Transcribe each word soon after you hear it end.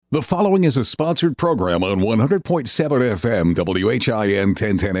The following is a sponsored program on 100.7 FM WHIN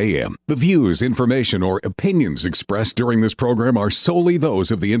 1010 AM. The views, information, or opinions expressed during this program are solely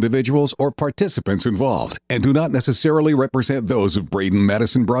those of the individuals or participants involved and do not necessarily represent those of Braden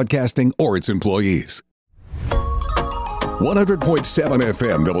Madison Broadcasting or its employees. 100.7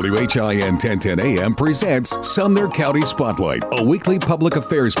 FM WHIN 1010 AM presents Sumner County Spotlight, a weekly public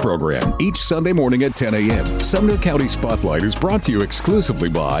affairs program each Sunday morning at 10 a.m. Sumner County Spotlight is brought to you exclusively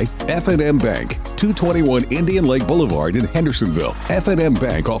by F&M Bank, 221 Indian Lake Boulevard in Hendersonville. F&M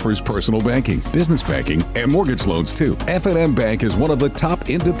Bank offers personal banking, business banking, and mortgage loans too. F&M Bank is one of the top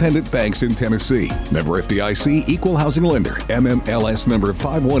independent banks in Tennessee. Member FDIC, Equal Housing Lender, MMLS number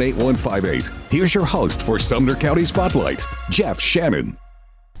 518158. Here's your host for Sumner County Spotlight, Jeff Shannon.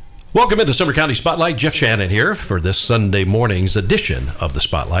 Welcome into Sumner County Spotlight. Jeff Shannon here for this Sunday morning's edition of the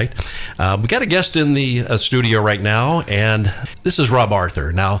Spotlight. We got a guest in the studio right now, and this is Rob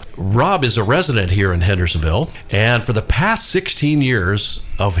Arthur. Now, Rob is a resident here in Hendersonville, and for the past 16 years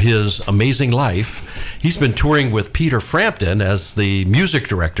of his amazing life, he's been touring with Peter Frampton as the music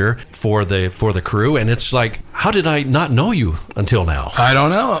director for the crew. And it's like, how did I not know you until now? I don't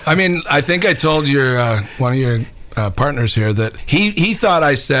know. I mean, I think I told your one of your partners here that he thought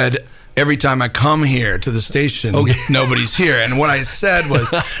I said every time I come here to the station, nobody's here. And what I said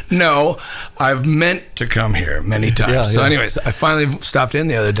was, no, I've meant to come here many times. Yeah, so anyways, I finally stopped in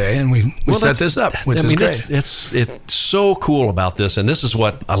the other day and we set this up, which is great. It's so cool about this. And this is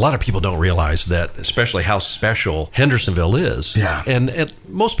what a lot of people don't realize, that especially how special Hendersonville is. Yeah. And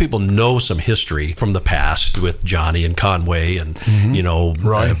most people know some history from the past with Johnny and Conway and,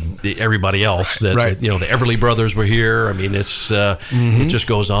 everybody else that, the Everly Brothers were here. I mean, it's it just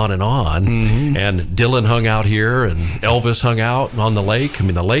goes on and on. And Dylan hung out here and Elvis hung out on the lake. I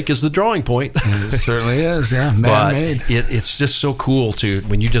mean, the lake is the drawing point. It certainly is, yeah, man-made. But it's just so cool to,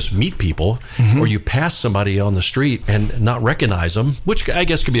 when you just meet people or you pass somebody on the street and not recognize them, which I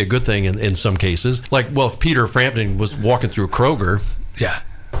guess could be a good thing in some cases. Like, well, if Peter Frampton was walking through Kroger, yeah,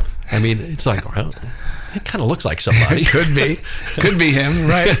 I mean, it's like, well, it kind of looks like somebody. Could be him,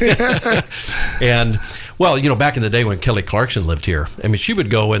 right? And well, back in the day when Kelly Clarkson lived here, I mean, she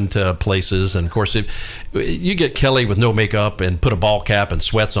would go into places, and of course, if you get Kelly with no makeup and put a ball cap and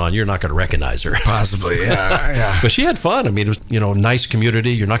sweats on, you're not going to recognize her. Possibly, yeah. But she had fun. I mean, it was, nice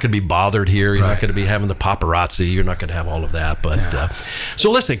community. You're not going to be bothered here. You're not going to be having the paparazzi. You're not going to have all of that. But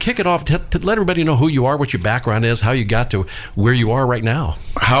so listen, kick it off. To let everybody know who you are, what your background is, how you got to where you are right now.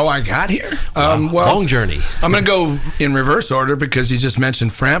 How I got here? Long journey. I'm going to go in reverse order because you just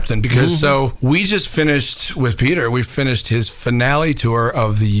mentioned Frampton. Because so we just finished with Peter. We finished his finale tour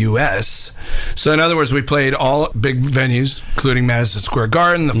of the U.S. So in other words, we played all big venues, including Madison Square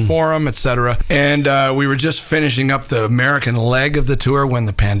Garden, the Forum, etc. And we were just finishing up the American leg of the tour when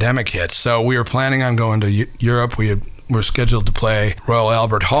the pandemic hit. So we were planning on going to Europe. We're scheduled to play Royal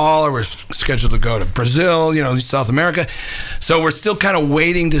Albert Hall, or we're scheduled to go to Brazil, South America. So we're still kind of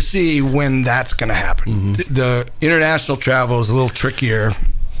waiting to see when that's going to happen. The international travel is a little trickier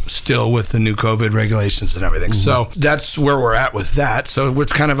still with the new COVID regulations and everything. So that's where we're at with that. So we're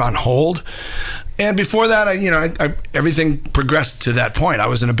kind of on hold. And before that, I everything progressed to that point. I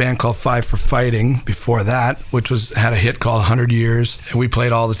was in a band called Five for Fighting before that, which had a hit called 100 Years. And we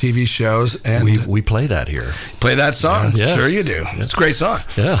played all the TV shows. And we play that here. Play that song? Yeah. Sure you do. It's a great song.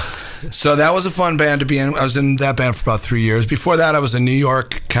 Yeah. So that was a fun band to be in. I was in that band for about 3 years. Before that, I was a New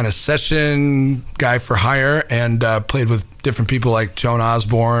York kind of session guy for hire and played with different people like Joan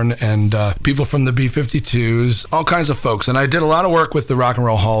Osborne and people from the B-52s, all kinds of folks. And I did a lot of work with the Rock and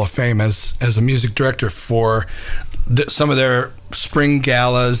Roll Hall of Fame as a music director for some of their spring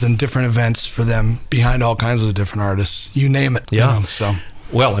galas and different events for them, behind all kinds of different artists. You name it. Yeah. So.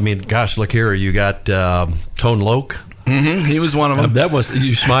 Well, I mean, gosh, look here. You got Tone Loc. He was one of them.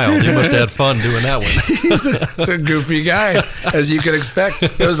 You smiled. You must have had fun doing that one. He's a goofy guy, as you could expect.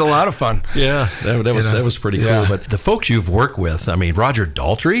 It was a lot of fun. Yeah, that was pretty cool. But the folks you've worked with, I mean, Roger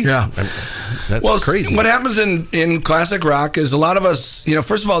Daltrey. Yeah, that's crazy. What happens in classic rock is a lot of us.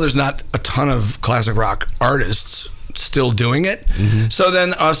 First of all, there's not a ton of classic rock artists still doing it. So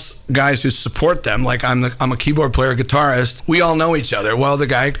then us guys who support them, like I'm a keyboard player, guitarist, we all know each other. Well, the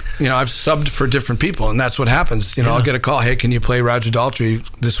guy, I've subbed for different people, and that's what happens. I'll get a call, hey, can you play Roger Daltrey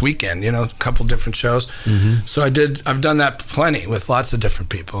this weekend? A couple different shows. So I've done that plenty with lots of different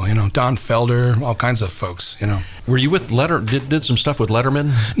people, Don Felder, all kinds of folks, Were you with did some stuff with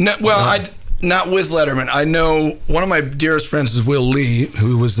Letterman? No, well, not with Letterman. I know one of my dearest friends is Will Lee,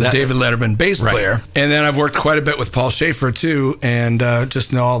 who was the David Letterman bass player. And then I've worked quite a bit with Paul Schaefer, too, and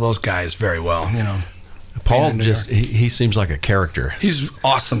just know all those guys very well, Paul in New York. he seems like a character. He's an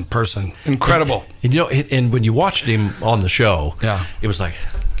awesome person. Incredible. And, and when you watched him on the show, Yeah. it was like,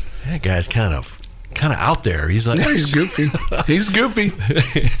 that guy's kind of out there. He's like, Yeah, he's goofy. He's goofy.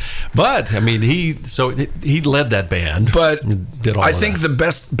 but I mean, he led that band. But did all I of think that. the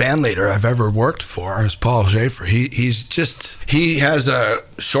best band leader I've ever worked for is Paul Schaefer. He has a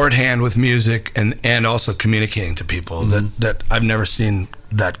shorthand with music and also communicating to people that I've never seen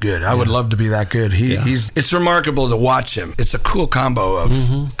that good. I would love to be that good. It's remarkable to watch him. It's a cool combo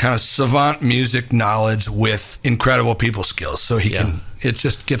of kind of savant music knowledge with incredible people skills. So it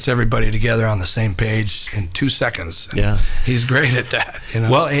just gets everybody together on the same page in 2 seconds. And he's great at that.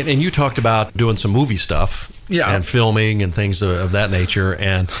 Well, and you talked about doing some movie stuff. Yeah. And filming and things of that nature.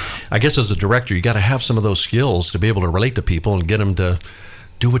 And I guess as a director, you got to have some of those skills to be able to relate to people and get them to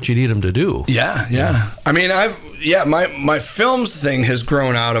do what you need them to do. Yeah. I mean, my films thing has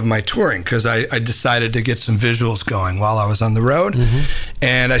grown out of my touring because I decided to get some visuals going while I was on the road,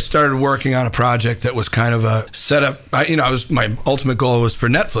 and I started working on a project that was kind of a setup. My ultimate goal was for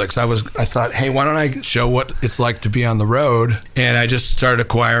Netflix. I thought, hey, why don't I show what it's like to be on the road? And I just started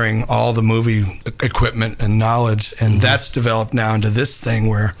acquiring all the movie equipment and knowledge, and that's developed now into this thing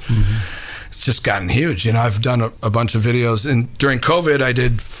where. Just gotten huge. I've done a bunch of videos, and during COVID I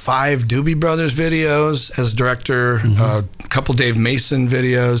did 5 Doobie Brothers videos as director, a couple Dave Mason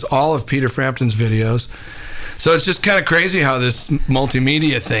videos, all of Peter Frampton's videos. So it's just kind of crazy how this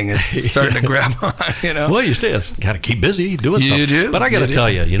multimedia thing is starting to grab on, Well, you stay got to keep busy doing something. You do. But I got to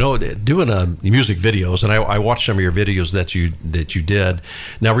tell you, doing music videos, and I watched some of your videos that you did.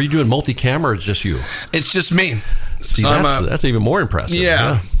 Now, were you doing multi-camera or just you? It's just me. See, that's even more impressive.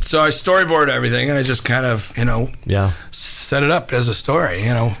 Yeah. So I storyboard everything, and I just kind of, set it up as a story,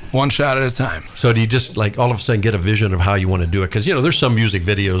 one shot at a time. So do you just like all of a sudden get a vision of how you want to do it? Because, there's some music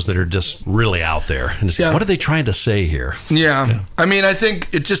videos that are just really out there. And it's like, what are they trying to say here? Yeah. I mean, I think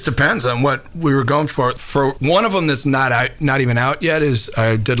it just depends on what we were going for. For one of them that's not even out yet is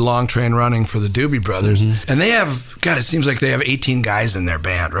I did Long Train Running for the Doobie Brothers. And they have, God, it seems like they have 18 guys in their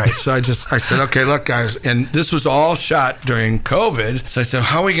band, right? So I said, okay, look, guys. And this was all shot during COVID. So I said,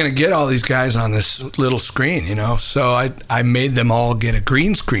 how are we going to get all these guys on this little screen, So I made them all get a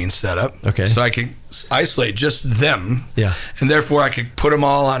green screen setup. Okay. So I could isolate just them. Yeah. And therefore I could put them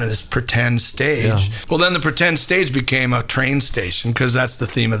all on this pretend stage. Yeah. Well, then the pretend stage became a train station because that's the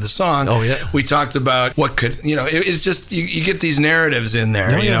theme of the song. Oh, yeah. We talked about what could, it's just, you get these narratives in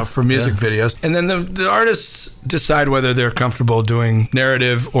there, for music videos. And then the artists decide whether they're comfortable doing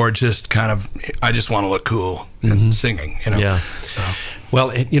narrative or just kind of, I just want to look cool and singing, Yeah. So.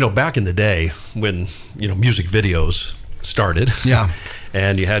 Well, back in the day when, music videos started. Yeah.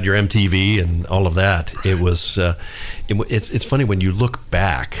 And you had your MTV and all of that. It was, it's funny when you look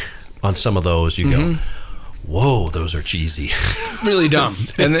back on some of those, you go, whoa, those are cheesy. Really dumb.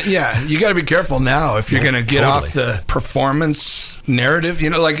 And you got to be careful now if you're going to get off the performance narrative.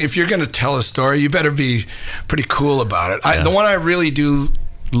 Like if you're going to tell a story, you better be pretty cool about it. The one I really do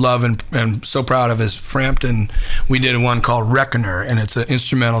love and so proud of is Frampton. We did one called Reckoner, and it's an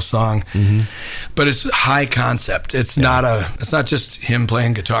instrumental song, but it's high concept. It's not just him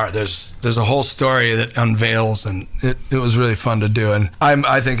playing guitar. There's a whole story that unveils, and it was really fun to do, and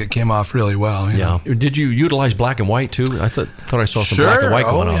I think it came off really well. You know? Did you utilize black and white too? I thought I saw some black and white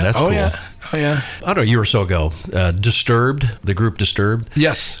going on. That's cool. Oh yeah. I don't know, a year or so ago, Disturbed, the group Disturbed.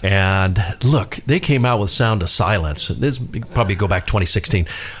 Yes. And look, they came out with Sound of Silence. This probably go back 2016,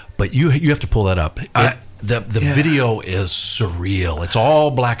 but you have to pull that up. The video is surreal. It's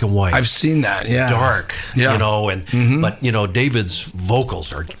all black and white. I've seen that. Yeah. Dark. Yeah. But David's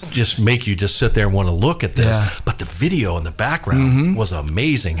vocals are just make you just sit there and want to look at this. Yeah. But the video in the background was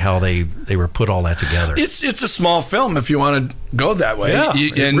amazing. How they were put all that together. It's a small film if you want to go that way. Yeah,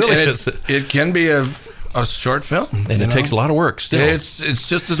 it really is. It can be a short film, and it takes a lot of work still. It's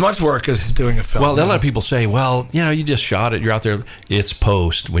just as much work as doing a film. Well, a lot of people say, well, you just shot it, you're out there. It's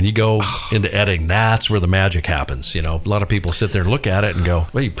post. When you go into editing, that's where the magic happens. A lot of people sit there and look at it and go,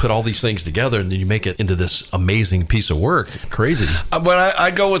 well, you put all these things together and then you make it into this amazing piece of work. Crazy. But I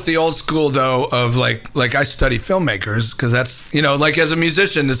go with the old school though of like I study filmmakers because that's like as a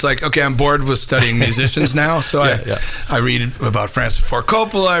musician it's like, okay, I'm bored with studying musicians now, so I read about Francis Ford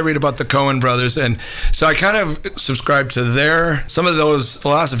Coppola, I read about the Coen brothers, and so I kind of subscribe to some of those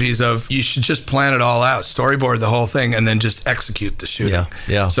philosophies of you should just plan it all out, storyboard the whole thing, and then just execute the shooting.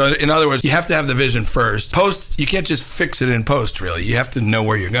 Yeah. So in other words, you have to have the vision first. Post, you can't just fix it in post, really. You have to know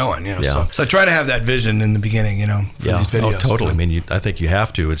where you're going, So I try to have that vision in the beginning, for these videos. Oh, totally. I mean, I think you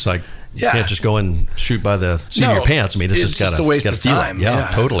have to. It's like, you can't just go and shoot by the seat of your pants. I mean, it's just a waste of time. Yeah,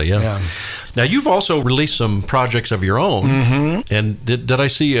 totally. Yeah. Now, you've also released some projects of your own. Mm-hmm. And did I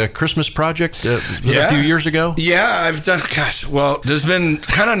see a Christmas project a few years ago? Yeah, I've done, there's been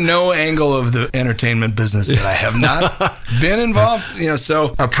kind of no angle of the entertainment business that I have not been involved.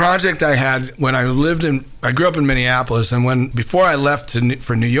 So a project I had when I grew up in Minneapolis, and before I left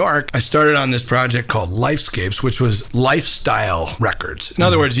for New York, I started on this project called Lifescapes, which was lifestyle records. In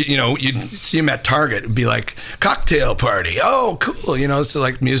other words, you'd see them at Target, it'd be like cocktail party. Oh, cool. So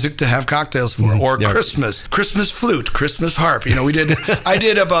like music to have cocktails for, or Christmas flute, Christmas harp. I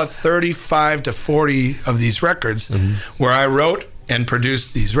did about 35 to 40 of these records where I wrote and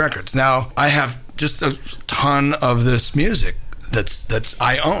produced these records. Now I have just a ton of this music that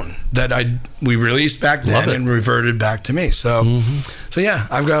I own, that we released back then and reverted back to me. So so yeah,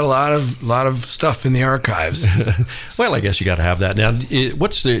 I've got a lot of stuff in the archives. Well, I guess you got to have that. Now,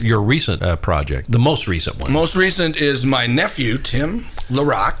 what's your recent project? The most recent one? Most recent is my nephew Tim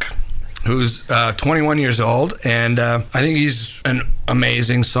LaRock, who's 21 years old, and I think he's an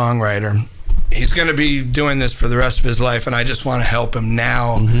amazing songwriter. He's going to be doing this for the rest of his life, and I just want to help him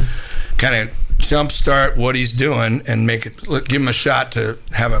now, kind of jumpstart what he's doing and give him a shot to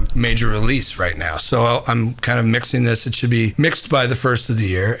have a major release right now. So I'm kind of mixing this. It should be mixed by the first of the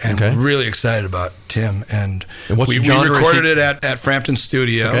year, and I'm really excited about Tim. And we recorded it at Frampton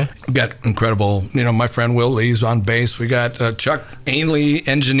Studio. Okay. We got incredible, my friend Will Lee's on bass. We got Chuck Ainley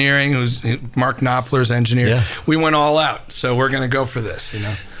engineering, who's Mark Knopfler's engineer. Yeah. We went all out, so we're going to go for this,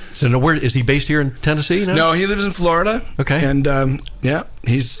 So now, where is he based here in Tennessee now? No, he lives in Florida. Okay. And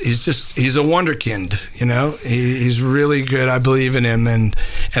he's a wonderkind, he's really good. I believe in him, and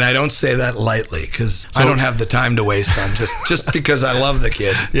I don't say that lightly, because I don't have the time to waste on just because I love the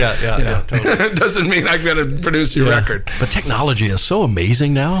kid. Yeah, totally. It doesn't mean I'm going to produce your record. But technology is so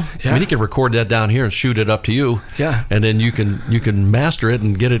amazing now. Yeah. I mean, he can record that down here and shoot it up to you. Yeah. And then you can master it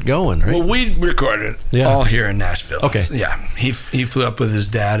and get it going, right? Well, we recorded it all here in Nashville. Okay. Yeah. He flew up with his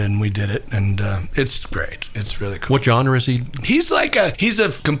dad, and we did it, and it's great. It's really cool. What genre is he? He's a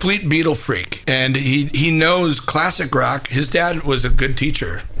complete Beatle freak, and he knows classic rock. His dad was a good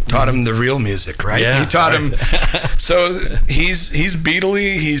teacher, taught him the real music, right? Yeah, he taught him. So he's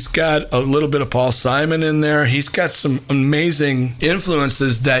Beatle-y. He's got a little bit of Paul Simon in there. He's got some amazing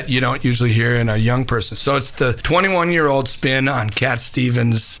influences that you don't usually hear in a young person. So it's the 21-year-old spin on Cat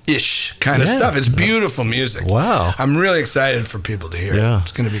Stevens-ish kind of stuff. It's beautiful music. Wow. I'm really excited for people to hear it.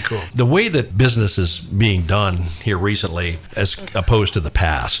 It's going to be cool. The way that business is being done here recently, as opposed to the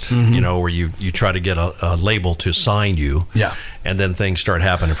past, where you try to get a label to sign you. Yeah. And then things start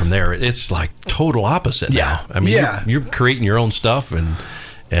happening from there. It's like total opposite now. I mean, you're creating your own stuff,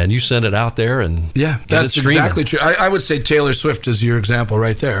 and you send it out there, and that's exactly true. I would say Taylor Swift is your example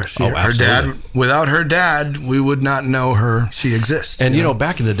right there. Her dad, without her dad, we would not know she exists. And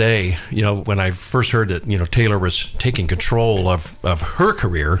back in the day, when I first heard that Taylor was taking control of her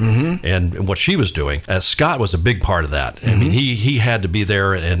career and what she was doing, Scott was a big part of that. I mean, he had to be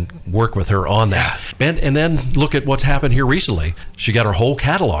there and work with her on that. And then look at what's happened here recently. She got her whole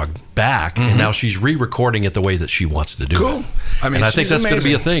catalog back, and now she's re-recording it the way that she wants to do it. Cool. I mean, and I think that's going to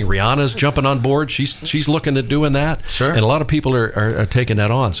be a thing. Rihanna's jumping on board. She's looking at doing that. Sure. And a lot of people are taking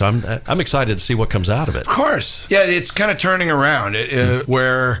that on. So I'm excited to see what comes out of it. Of course. Yeah, it's kind of turning around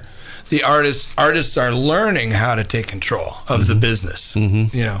where the artists are learning how to take control of the business.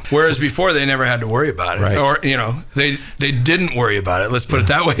 Whereas before they never had to worry about it, or they didn't worry about it. Let's put it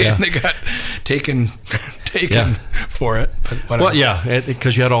that way. And they got taken for it. But whatever. Well,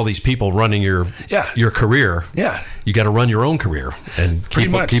 because you had all these people running your career. Yeah. You got to run your own career and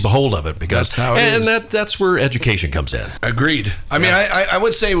keep a hold of it, because that's how it is. And that's where education comes in. Agreed. I mean, I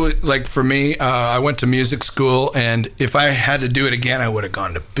would say, like, for me, I went to music school, and if I had to do it again, I would have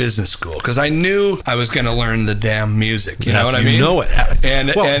gone to business school, because I knew I was going to learn the damn music. You know what I mean? You know it. And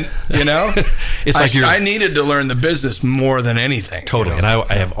it's like I needed to learn the business more than anything. Totally. And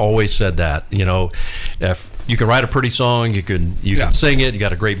I have always said that, if you can write a pretty song, you can sing it, you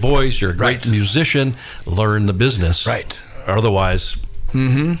got a great voice, you're a great musician, learn the business. Right. Otherwise,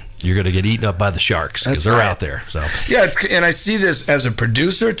 you're going to get eaten up by the sharks, because they're out there. So and I see this as a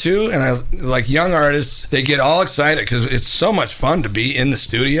producer too, and like young artists, they get all excited because it's so much fun to be in the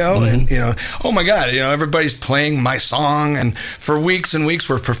studio, and oh my God, everybody's playing my song, and for weeks and weeks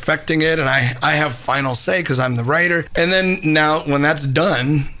we're perfecting it, and I have final say because I'm the writer. And then now when that's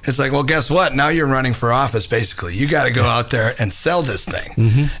done, it's like, well, guess what? Now you're running for office. Basically, you got to go out there and sell this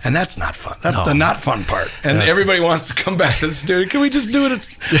thing, and that's not fun. That's the not fun part. And everybody wants to come back to the studio. Can we just do it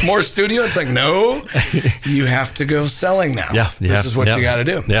more more studio. It's like, no, you have to go selling now. Yeah, this is what you got to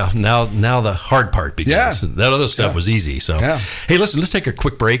do. Yeah, now the hard part begins. Yeah. That other stuff was easy. So, hey, listen, let's take a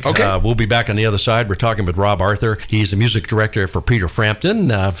quick break. Okay. We'll be back on the other side. We're talking with Rob Arthur. He's the music director for Peter Frampton.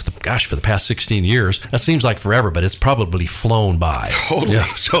 For the past 16 years. That seems like forever, but it's probably flown by. Totally. Yeah,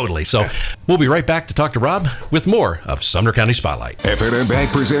 totally. So we'll be right back to talk to Rob with more of Sumner County Spotlight. F&M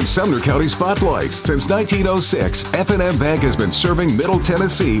Bank presents Sumner County Spotlights. Since 1906, F&M Bank has been serving Middle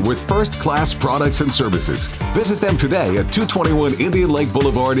Tennessee with first-class products and services. Visit them today at 221 Indian Lake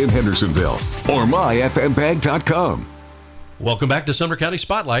Boulevard in Hendersonville or myfmbank.com. Welcome back to Sumner County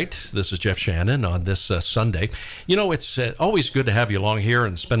Spotlight. This is Jeff Shannon on this Sunday. You know, it's always good to have you along here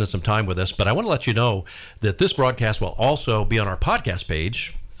and spending some time with us, but I want to let you know that this broadcast will also be on our podcast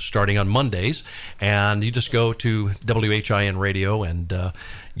page starting on Mondays, and you just go to WHIN Radio and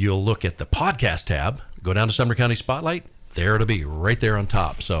you'll look at the podcast tab, go down to Sumner County Spotlight. There it'll be, right there on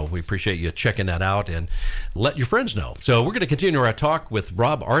top. So we appreciate you checking that out and let your friends know. So we're going to continue our talk with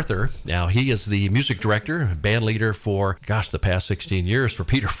Rob Arthur. Now, he is the music director, band leader for, the past 16 years for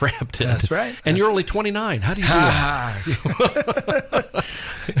Peter Frampton. That's right. And you're only 29. How do you do that?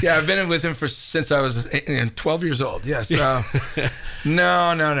 Yeah, I've been with him since I was 12 years old. Yes. No.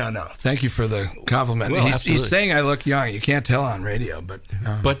 Thank you for the compliment. Well, he's saying I look young. You can't tell on radio, but...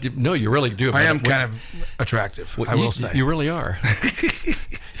 But no, you really do. I am kind of attractive, I will say. You really are.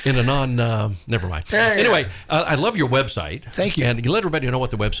 In a never mind. Anyway, I love your website. Thank you. And you let everybody know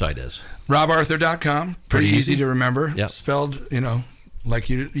what the website is. RobArthur.com. Pretty easy to remember. Yep. Spelled,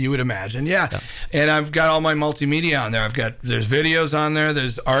 like you would imagine. Yeah. And I've got all my multimedia on there. There's videos on there.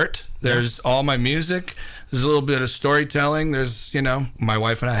 There's art. There's all my music. There's a little bit of storytelling. There's, my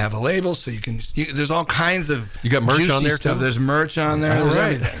wife and I have a label, so there's all kinds of You got merch on there stuff. too? There's merch on there. All There's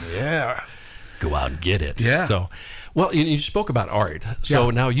right. everything. Yeah. Go out and get it. Yeah. So, well, you spoke about art.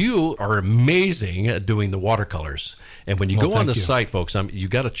 So now you are amazing at doing the watercolors. And when you go on the site, folks, you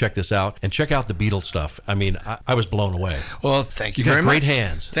got to check this out and check out the Beatles stuff. I mean, I was blown away. Well, thank you You very got much. great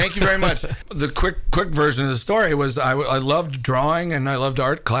hands. Thank you very much. The quick version of the story was I loved drawing and I loved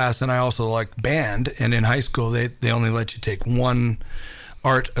art class, and I also liked band. And in high school, they only let you take one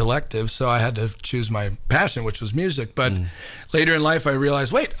art elective, so I had to choose my passion, which was music. But later in life, I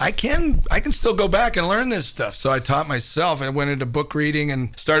realized, wait, I can still go back and learn this stuff. So I taught myself. I went into book reading and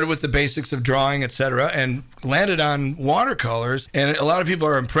started with the basics of drawing, etc., and landed on watercolors. And a lot of people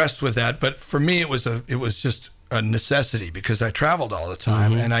are impressed with that, but for me, it was just a necessity because I traveled all the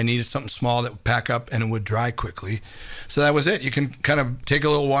time and I needed something small that would pack up and it would dry quickly. So that was it. You can kind of take a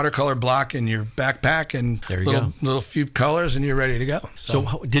little watercolor block in your backpack and there you go. Little few colors and you're ready to go.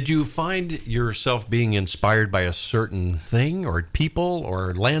 So did you find yourself being inspired by a certain thing or people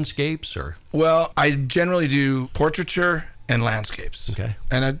or landscapes or? Well, I generally do portraiture and landscapes. Okay.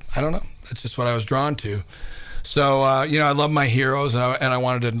 And I don't know. That's just what I was drawn to. So, I love my heroes, and I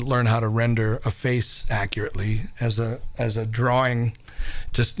wanted to learn how to render a face accurately as a drawing,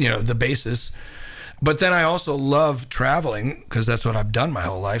 just, the basis. But then I also love traveling because that's what I've done my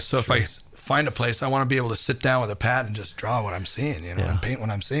whole life. So if I find a place, I want to be able to sit down with a pad and just draw what I'm seeing, and paint what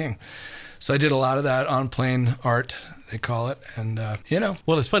I'm seeing. So I did a lot of that on plane art, they call it, and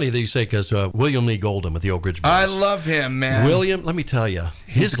Well, it's funny that you say because William Lee Golden with the Oak Ridge Boys. I love him, man. William, let me tell you,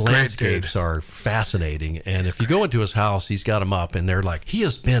 his landscapes are fascinating, and if you go into his house, he's got them up, and they're like, he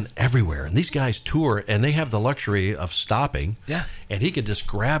has been everywhere, and these guys tour, and they have the luxury of stopping, and he can just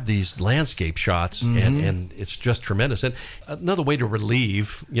grab these landscape shots, and it's just tremendous. And another way to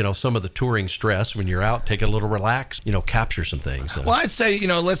relieve, some of the touring stress when you're out, take a little relax, capture some things. Well, I'd say,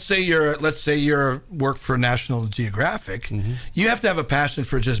 let's say you're work for National Geographic. You have to have a passion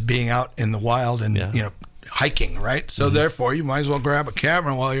for just being out in the wild and hiking, right? So therefore, you might as well grab a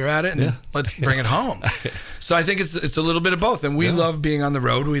camera while you're at it and let's bring it home. So I think it's a little bit of both, and we love being on the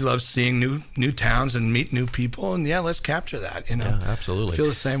road. We love seeing new towns and meet new people, and let's capture that. Yeah, absolutely. I feel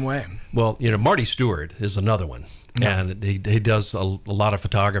the same way. Well, Marty Stewart is another one, and he does a lot of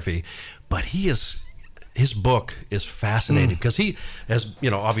photography, but his book is fascinating because he has,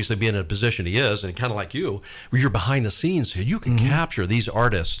 obviously being in a position he is, and kind of like you, where you're behind the scenes, so you can capture these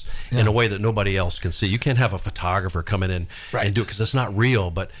artists in a way that nobody else can see. You can't have a photographer come in and do it because it's not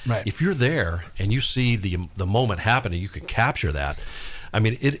real. But if you're there and you see the moment happening, you can capture that. I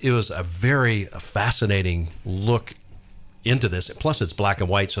mean, it was a very fascinating look into this. Plus, it's black and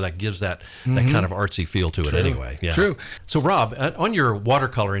white, so that gives that kind of artsy feel to it anyway. Yeah. True. So, Rob, on your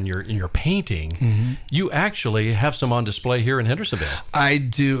watercolor in your painting, you actually have some on display here in Hendersonville. I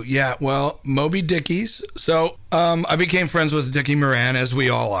do, yeah. Well, Moby Dickey's. So I became friends with Dickie Moran, as we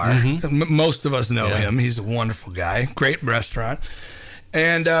all are. Most of us know him. He's a wonderful guy. Great restaurant.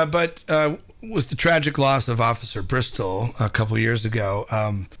 And but with the tragic loss of Officer Bristol a couple years ago,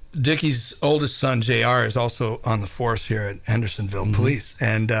 Dickie's oldest son, JR, is also on the force here at Hendersonville Police.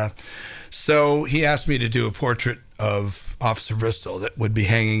 And so he asked me to do a portrait of Officer Bristol that would be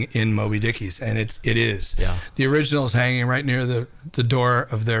hanging in Moby Dickie's, and it is. Yeah. The original is hanging right near the door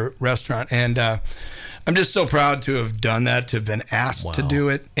of their restaurant, and I'm just so proud to have done that, to have been asked to do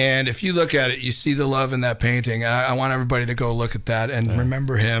it. And if you look at it, you see the love in that painting. I want everybody to go look at that and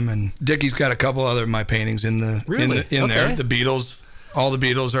remember him. And Dickie's got a couple other of my paintings in there. The Beatles. All the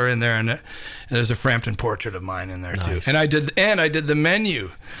Beatles are in there, and there's a Frampton portrait of mine in there too. And I did the menu,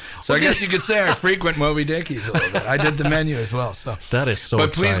 so I guess you could say I frequent Moby Dickie's a little bit. I did the menu as well. So that is so. But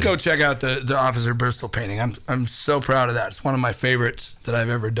exciting. please go check out the Officer Bristol painting. I'm so proud of that. It's one of my favorites that I've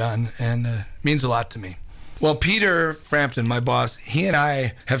ever done, and means a lot to me. Well, Peter Frampton, my boss, he and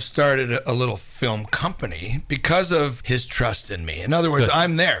I have started a little film company because of his trust in me. In other words,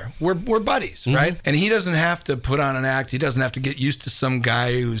 I'm there. We're buddies, right? And he doesn't have to put on an act. He doesn't have to get used to some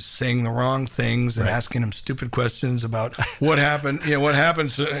guy who's saying the wrong things and asking him stupid questions about what happened. What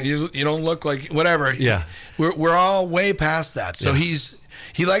happens? You don't look like whatever. Yeah, we're all way past that. So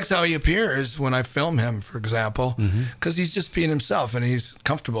he likes how he appears when I film him, for example, because he's just being himself and he's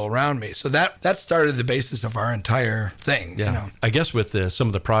comfortable around me. So that started the basis of our entire thing. Yeah. I guess with some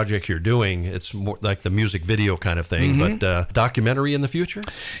of the projects you're doing, it's more like the music video kind of thing, but documentary in the future?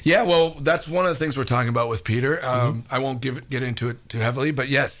 Yeah, well, that's one of the things we're talking about with Peter. I won't get into it too heavily, but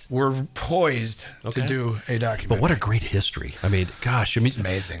yes, we're poised to do a documentary. But what a great history. I mean, gosh, it's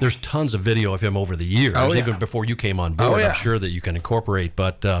amazing. There's tons of video of him over the years, even before you came on board. I'm sure that you can incorporate.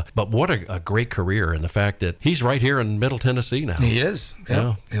 But what a great career, and the fact that he's right here in Middle Tennessee now. He is.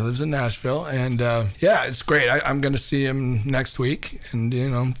 Yeah. He lives in Nashville, and it's great. I'm going to see him next week,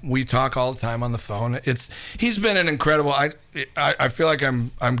 and we talk all the time on the phone. He's been an incredible. I feel like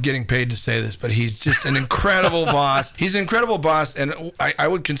I'm getting paid to say this, but he's just an incredible boss. He's an incredible boss, and I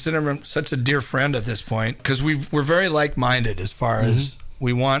would consider him such a dear friend at this point, because we're very like-minded as far as.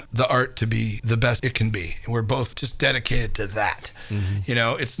 We want the art to be the best it can be. We're both just dedicated to that.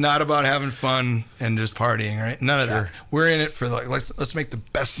 It's not about having fun and just partying, right? None of that. We're in it for let's make the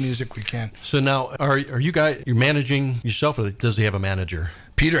best music we can. So now, are you guys, you're managing yourself, or does he have a manager?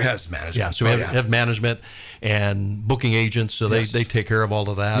 Peter has management. Yeah, so we have management and booking agents, so they take care of all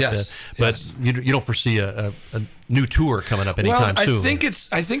of that. Yes. But you don't foresee a new tour coming up anytime soon.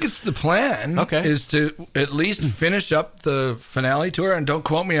 I think it's the plan. Is to at least finish up the finale tour, and don't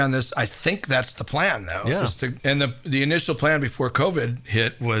quote me on this. I think that's the plan, though. Yeah. And the initial plan before COVID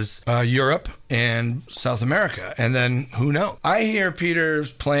hit was Europe and South America, and then who knows? I hear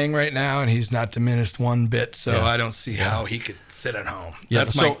Peter's playing right now, and he's not diminished one bit. So I don't see how he could sit at home. Yeah,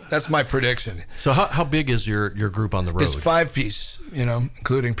 that's my prediction. So how big is your group on the road? It's 5-piece,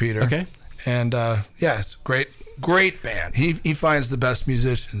 including Peter. Okay. And it's great band. He finds the best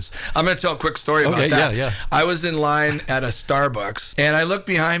musicians. I'm going to tell a quick story about that. Yeah. I was in line at a Starbucks, and I look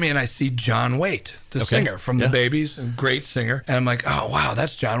behind me and I see John Waite, the singer from the Babies, a great singer. And I'm like, oh wow,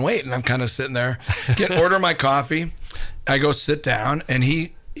 that's John Waite. And I'm kind of sitting there, order my coffee. I go sit down, and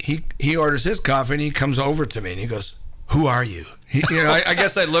he orders his coffee, and he comes over to me and he goes, "Who are you?" I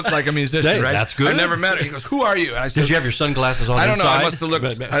guess I look like a musician, right? That's good. I never met him. He goes, "Who are you?" And I said, "Did you have your sunglasses on?" I don't know. I inside? must have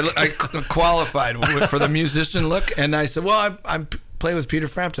looked. I qualified for the musician look, and I said, "Well, I play with Peter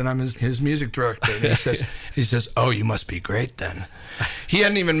Frampton. I'm his music director." And he says, "Oh, you must be great then." He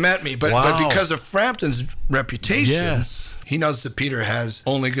hadn't even met me, but because of Frampton's reputation, he knows that Peter has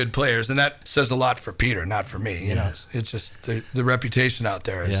only good players, and that says a lot for Peter, not for me. It's just the reputation out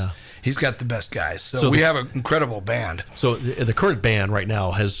there. He's got the best guys. So we have an incredible band. So the current band right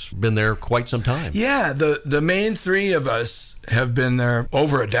now has been there quite some time. Yeah, the main three of us have been there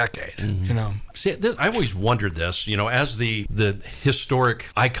over a decade. See, I always wondered this. As the historic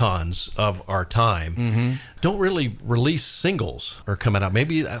icons of our time don't really release singles or coming out.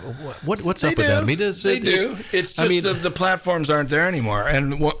 Maybe what's up with that? I mean, they do. It's just the platforms aren't there anymore.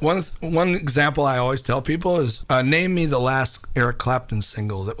 And one example I always tell people is name me the last Eric Clapton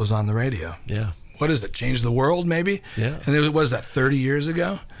single that was on the radio. Yeah. What is it? Change the World, maybe? Yeah. And it was that 30 years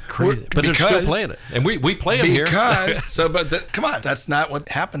ago? Crazy. But they're still playing it. And we play them here. Come on, that's not what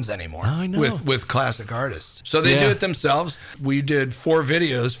happens anymore with classic artists. So they do it themselves. We did 4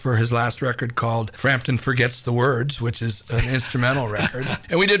 videos for his last record called Frampton Forgets the Words, which is an instrumental record.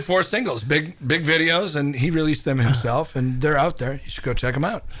 And we did 4 singles, big videos, and he released them himself, and they're out there. You should go check them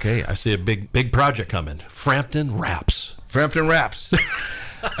out. Okay, I see a big project coming. Frampton Raps. Frampton Raps.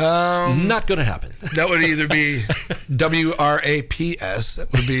 Not going to happen. That would either be WRAPS.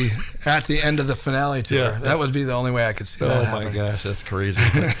 It would be at the end of the finale tour. Yeah. That would be the only way I could see that happen. Oh my gosh, that's crazy.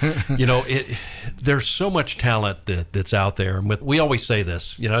 But, there's so much talent that's out there. And we always say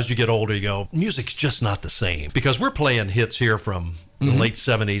this, as you get older, you go, music's just not the same. Because we're playing hits here from the late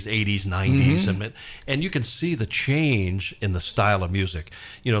 70s, 80s, 90s. And you can see the change in the style of music.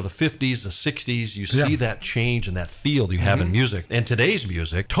 The 50s, the 60s, you see that change and that feel you have in music. And today's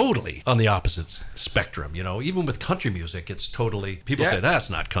music, totally on the opposite spectrum. Even with country music, it's totally, people say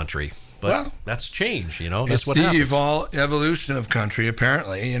that's not country. But that's change, That's it's what the happens. evolution of country,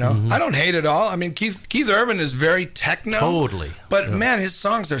 apparently. I don't hate it all. I mean, Keith Urban is very techno. Totally. But, man, his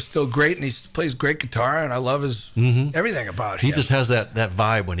songs are still great, and he plays great guitar, and I love his everything about him. He just has that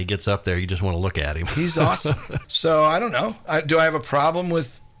vibe when he gets up there. You just want to look at him. He's awesome. So, I don't know. Do I have a problem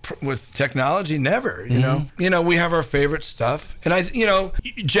with technology? Never. We have our favorite stuff, and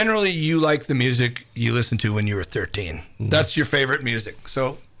generally you like the music you listened to when you were 13. That's your favorite music.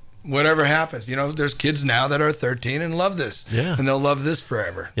 So whatever happens, there's kids now that are 13 and love this, and they'll love this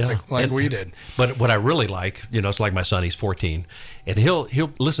forever, like we did. But what I really like, it's like my son, he's 14, and he'll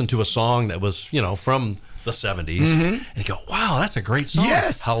listen to a song that was, from the 70s, and he'd go, wow, that's a great song.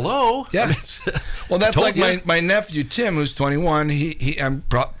 Yes. Hello. Yeah. Well, that's like my nephew Tim, who's 21. He's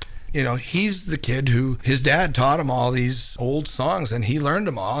the kid who his dad taught him all these old songs, and he learned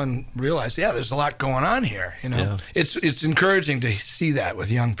them all and realized, there's a lot going on here. It's encouraging to see that with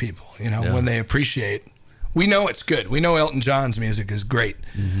young people. When they appreciate. We know it's good. We know Elton John's music is great,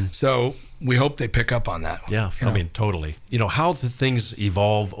 so we hope they pick up on that. Yeah, I mean, totally. How the things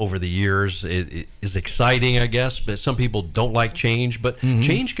evolve over the years it is exciting, I guess. But some people don't like change, but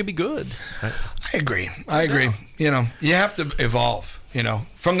change can be good. I agree. Yeah. You have to evolve.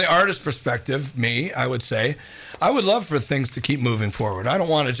 From the artist perspective, I would say, I would love for things to keep moving forward. I don't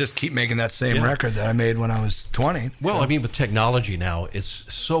want to just keep making that same record that I made when I was 20. Well, I mean, with technology now, it's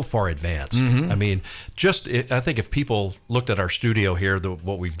so far advanced. I mean, I think if people looked at our studio here,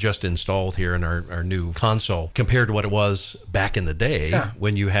 what we've just installed here in our new console, compared to what it was back in the day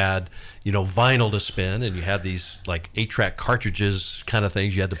when you had, vinyl to spin and you had these like 8-track cartridges kind of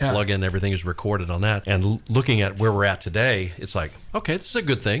things you had to plug in, everything is recorded on that. And looking at where we're at today, it's like, okay, this is a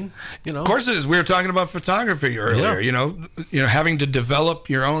good thing. Of course it is. We were talking about photography earlier. Having to develop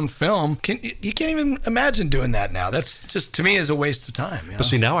your own film. You can't even imagine doing that now. That's just, to me, is a waste of time. But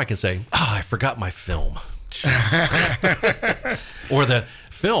see, now I can say, I forgot my film. Or the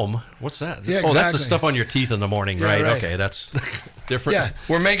film, what's that? Yeah, Oh, that's the stuff on your teeth in the morning, right? Okay, that's different. Yeah,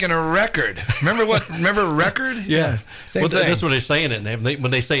 we're making a record. Remember record? Yeah. Same thing. That's what they're saying it. And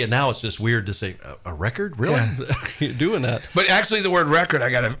when they say it now, it's just weird to say a record. Really, you're doing that? But actually, the word record, I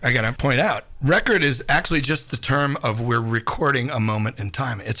gotta point out, record is actually just the term of we're recording a moment in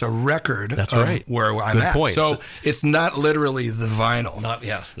time. It's a record. That's of right. Where I'm Good at. point. So it's not literally the vinyl.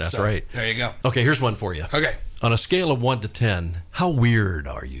 That's right. There you go. Okay, here's one for you. Okay. On a scale of 1 to 10, how weird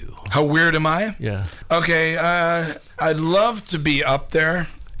are you? How weird am I? Yeah. Okay, I'd love to be up there,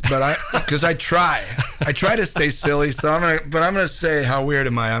 but because I try to stay silly. So I'm gonna say how weird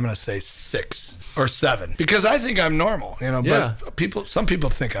am I? I'm gonna say 6 or 7 because I think I'm normal. But some people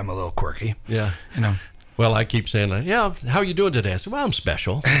think I'm a little quirky. Yeah. Well, I keep saying, how are you doing today? I said, well, I'm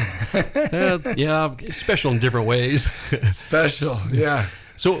special. Special in different ways. Special, yeah.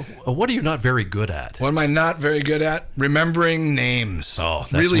 So what are you not very good at? What am I not very good at? Remembering names. Oh,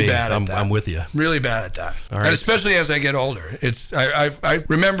 that's really me. bad at that. I'm with you. Really bad at that. All right. And especially as I get older. I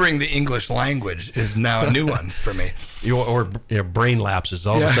remembering the English language is now a new one for me. Or brain lapses.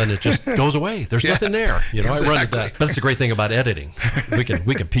 All of a sudden it just goes away. There's nothing there. Exactly. I run at that. But that's the great thing about editing. We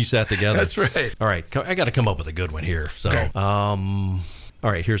can piece that together. That's right. All right. I got to come up with a good one here. So, okay. All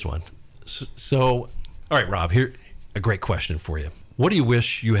right. Here's one. So, all right, Rob. Here, a great question for you. What do you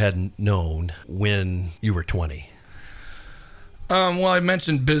wish you had known when you were 20? Well, I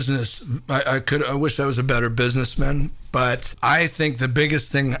mentioned business. I wish I was a better businessman, but I think the biggest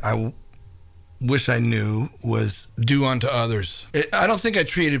thing I wish I knew was do unto others. I don't think I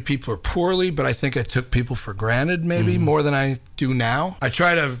treated people poorly, but I think I took people for granted maybe more than I do now. I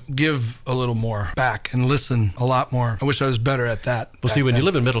try to give a little more back and listen a lot more. I wish I was better at that. Well, see, when you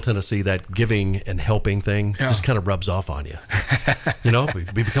live in Middle Tennessee, that giving and helping thing just kind of rubs off on you.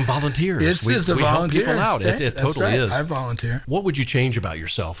 We become volunteers. It's a volunteer. We help people out. It totally is. I volunteer. What would you change about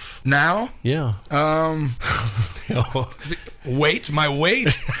yourself? Now? Yeah. Weight, my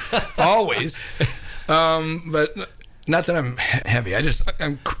weight, always. But not that I'm heavy.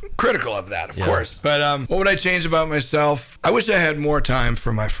 I'm critical of that, of course. But what would I change about myself? I wish I had more time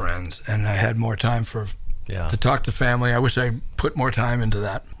for my friends, and I had more time for to talk to family. I wish I put more time into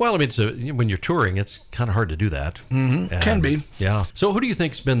that. Well, I mean, when you're touring, it's kind of hard to do that. Can be. Yeah. So who do you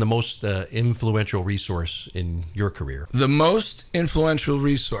think has been the most influential resource in your career? The most influential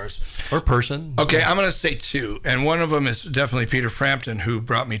resource. Or person? Okay, I'm going to say two. And one of them is definitely Peter Frampton, who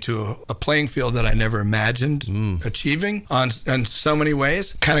brought me to a playing field that I never imagined achieving on so many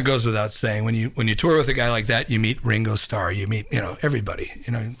ways. Kind of goes without saying. When you tour with a guy like that, you meet Ringo Starr, you meet, everybody.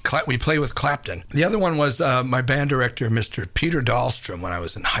 We play with Clapton. The other one was my band director, Mr. Peter Dahlstrom, when I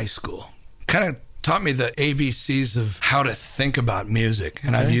was in high school. Kind of taught me the ABCs of how to think about music,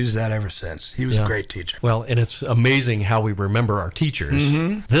 and I've used that ever since. He was a great teacher. Well, and it's amazing how we remember our teachers.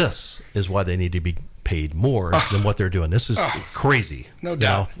 This is why they need to be paid more than what they're doing. This is crazy. No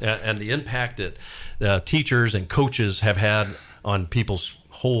doubt. And the impact that teachers and coaches have had on people's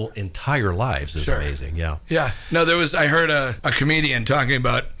whole entire lives is amazing. Yeah. No, I heard a comedian talking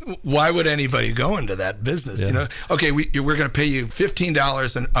about why would anybody go into that business? Okay, we're going to pay you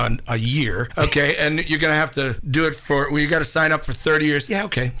 $15 a year. Okay, and you're going to have to do it you got to sign up for 30 years. Yeah,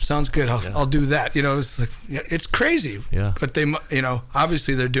 okay, sounds good. I'll do that. It's like, it's crazy. Yeah. But they,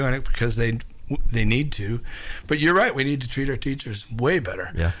 obviously they're doing it because they need to. But you're right, we need to treat our teachers way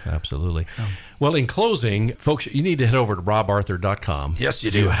better. Yeah, absolutely. Well, in closing, folks, you need to head over to robarthur.com. Yes,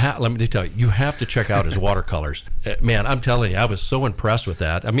 you do. Let me tell you, you have to check out his watercolors. Man, I'm telling you, I was so impressed with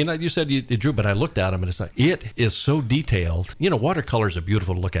that. I mean, you said you drew, but I looked at them and it's like, it is so detailed. Watercolors are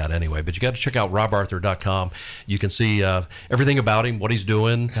beautiful to look at anyway, but you got to check out robarthur.com. You can see everything about him, what he's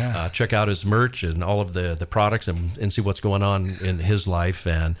doing. Check out his merch and all of the products and see what's going on in his life.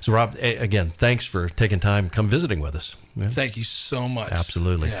 And so, Rob, again, thanks for taking time, come visiting with us. Yeah. Thank you so much.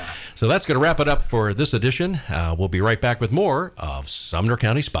 Absolutely. Yeah. So that's going to wrap it up for this edition. We'll be right back with more of Sumner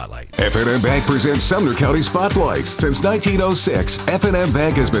County Spotlight. F&M Bank presents Sumner County Spotlights. Since 1906, F&M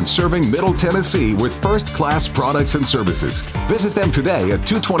Bank has been serving Middle Tennessee with first-class products and services. Visit them today at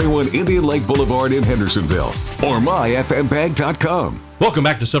 221 Indian Lake Boulevard in Hendersonville or myfmbank.com. Welcome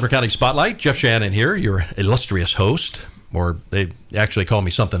back to Sumner County Spotlight. Jeff Shannon here, your illustrious host. Or they actually call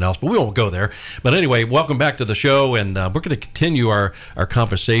me something else, but we won't go there. But anyway, welcome back to the show, and we're going to continue our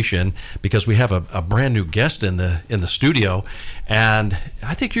conversation because we have a brand new guest in the studio, and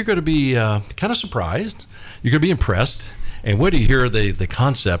I think you're going to be kind of surprised. You're going to be impressed. And wait till you hear the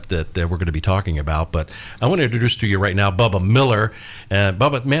concept that we're going to be talking about. But I want to introduce to you right now Bubba Miller.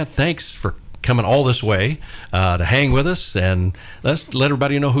 Bubba, man, thanks for coming all this way to hang with us, and let's let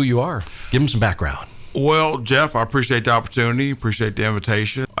everybody know who you are. Give them some background. Well, Jeff, I appreciate the opportunity, appreciate the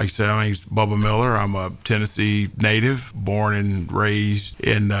invitation. Like I said, my name's Bubba Miller. I'm a Tennessee native, born and raised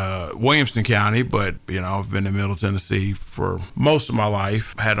in Williamson County, but, I've been in Middle Tennessee for most of my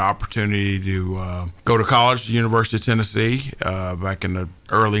life. Had the opportunity to go to college at the University of Tennessee back in the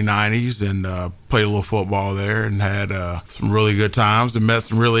early 90s and played a little football there and had some really good times and met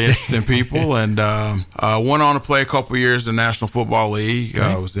some really interesting people and went on to play a couple of years in the National Football League.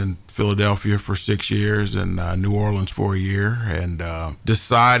 I was in Philadelphia for 6 years and New Orleans for a year and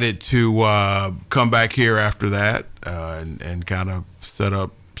decided to come back here after that and kind of set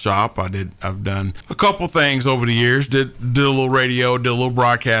up shop. I've done a couple things over the years. Did a little radio, did a little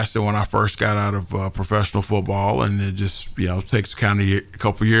broadcasting when I first got out of professional football, and it just takes a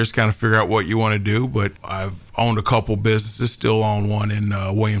couple years to kind of figure out what you want to do. But I've owned a couple businesses, still own one in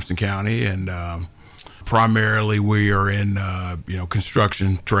Williamson County, and primarily we are in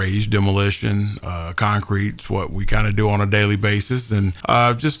construction trades, demolition, concrete. It's what we kind of do on a daily basis, and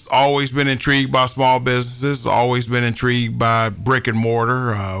I've just always been intrigued by small businesses, always been intrigued by brick and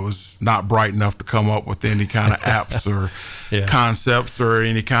mortar. I was not bright enough to come up with any kind of apps or concepts or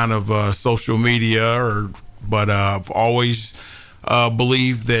any kind of social media, but I've always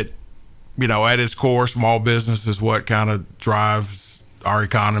believed that at its core, small business is what kind of drives our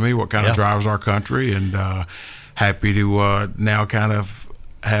economy, what kind of drives our country, and happy to now kind of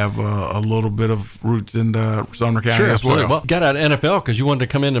have a little bit of roots in Sumner County as well. Well, got out of NFL because you wanted to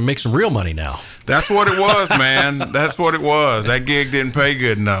come in and make some real money now. That's what it was, man. That's what it was. That gig didn't pay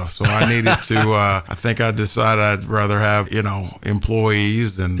good enough, so I needed to. I think I decided I'd rather have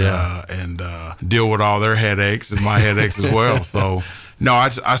employees and deal with all their headaches and my headaches as well. So. No,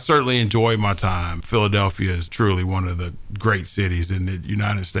 I certainly enjoy my time. Philadelphia is truly one of the great cities in the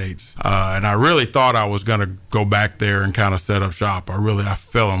United States. And I really thought I was going to go back there and kind of set up shop. I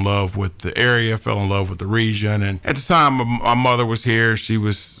fell in love with the area, fell in love with the region. And at the time, my mother was here. She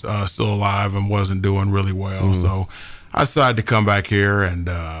was still alive and wasn't doing really well. So I decided to come back here, and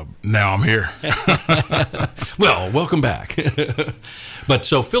now I'm here. Well, welcome back. But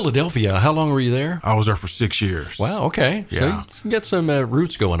so Philadelphia, how long were you there? I was there for 6 years. Wow, okay. Yeah. So you get some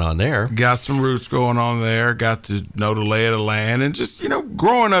roots going on there. Got some roots going on there. Got to know the lay of the land. And just,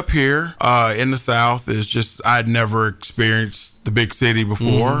 growing up here in the South is just, I'd never experienced the big city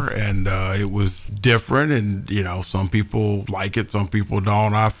before. And it was different. And, some people like it, some people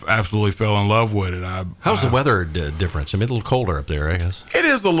don't. I absolutely fell in love with it. How's the weather difference? I mean, a little colder up there, I guess. It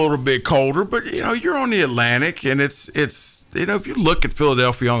is a little bit colder, but, you're on the Atlantic. And it's if you look at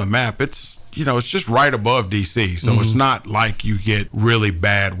Philadelphia on the map, it's just right above D.C., so it's not like you get really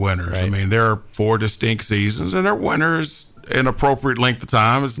bad winters. Right. I mean, there are 4 distinct seasons, and their winter is an appropriate length of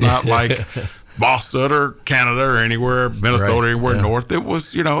time. It's not like Boston or Canada or anywhere, Minnesota, anywhere north. It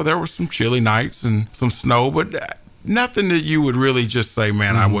was, there were some chilly nights and some snow, but nothing that you would really just say,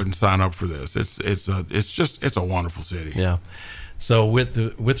 man, I wouldn't sign up for this. It's a wonderful city. Yeah. So with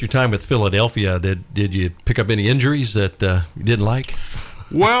your time with Philadelphia, did you pick up any injuries that you didn't like?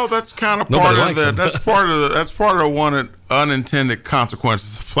 Well, that's kind of part of the. That's part of one of unintended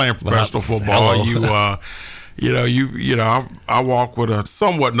consequences of playing professional football. I walk with a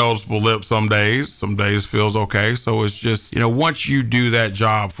somewhat noticeable lip some days. Some days feels okay. So it's just, once you do that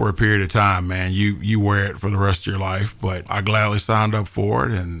job for a period of time, man, you wear it for the rest of your life. But I gladly signed up for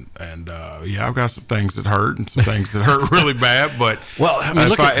it, and I've got some things that hurt and some things that hurt really bad. But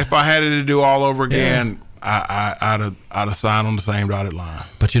if I had it to do all over again. I'd have signed on the same dotted line.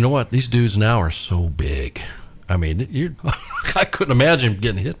 But you know what? These dudes now are so big. I mean, I couldn't imagine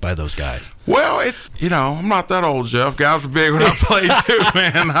getting hit by those guys. Well, it's, I'm not that old, Jeff. Guys were big when I played too,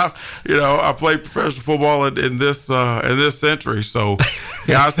 man. I played professional football in this century, so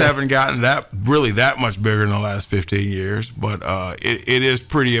guys haven't gotten that much bigger in the last 15 years. But it is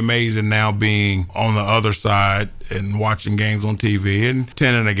pretty amazing now being on the other side and watching games on TV and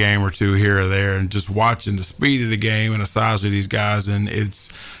attending a game or two here or there and just watching the speed of the game and the size of these guys. And it's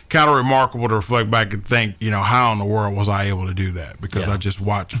kind of remarkable to reflect back and think, how in the world was I able to do that? Because I just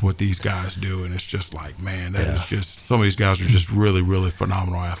watched what these guys do, and it's just like, man, that is just, some of these guys are just really, really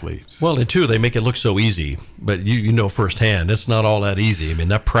phenomenal athletes. Well, and two, they make it look so easy, but you know firsthand, it's not all that easy. I mean,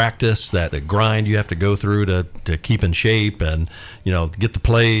 that practice, the grind you have to go through to keep in shape and, get the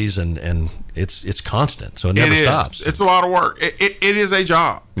plays, and it's constant, so it never stops. It's a lot of work. It is a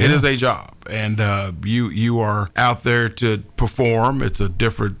job. Yeah. It is a job, and you are out there to perform. It's a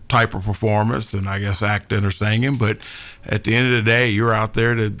different type of performance than, I guess, acting or singing, but at the end of the day, you're out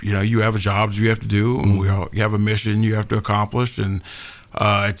there to, you have a job you have to do, and you have a mission you have to accomplish, and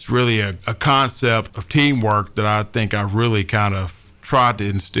it's really a concept of teamwork that I think I really kind of tried to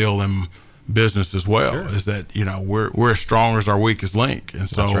instill in business as well. Sure. Is that we're as strong as our weakest link, and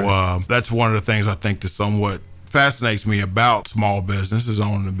so that's one of the things I think that somewhat fascinates me about small business, is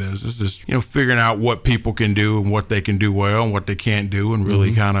owning a business, is figuring out what people can do and what they can do well and what they can't do, and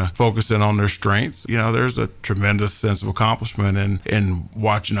really kind of focusing on their strengths. There's a tremendous sense of accomplishment in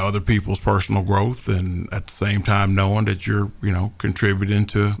watching other people's personal growth, and at the same time knowing that you're contributing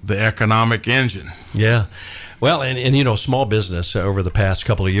to the economic engine. Yeah. Well, and small business over the past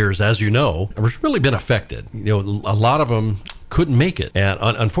couple of years, as you know, has really been affected. A lot of them couldn't make it, and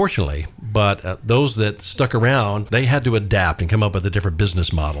unfortunately, but those that stuck around, they had to adapt and come up with a different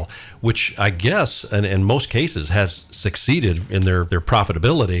business model, which I guess in most cases has succeeded in their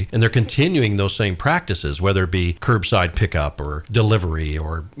profitability, and they're continuing those same practices, whether it be curbside pickup or delivery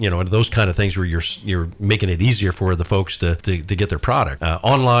or those kind of things where you're making it easier for the folks to get their product.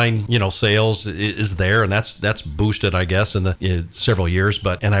 Online sales is there, and that's boosted, I guess, in several years.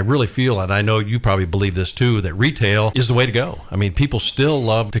 And I really feel, and I know you probably believe this too, that retail is the way to go. I mean, people still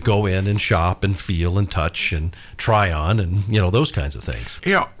love to go in and shop and feel and touch and try on and, those kinds of things.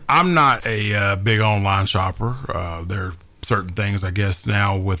 I'm not a big online shopper. There are certain things, I guess,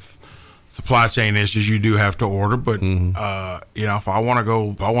 now with supply chain issues you do have to order, but if I want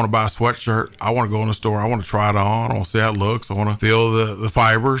to buy a sweatshirt, I want to go in the store, I want to try it on, I want to see how it looks, I want to feel the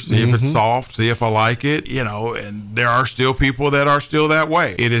fibers, see if it's soft, see if I like it, and there are still people that are still that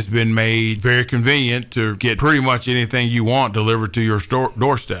way. It has been made very convenient to get pretty much anything you want delivered to your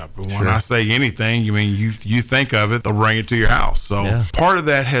doorstep. And when I say anything, you mean you think of it, they'll bring it to your house. So part of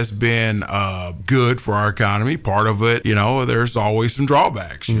that has been good for our economy. Part of it, there's always some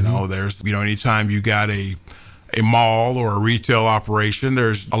drawbacks. There's anytime you got a mall or a retail operation,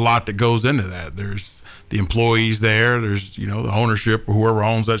 there's a lot that goes into that. There's the employees there. There's, the ownership or whoever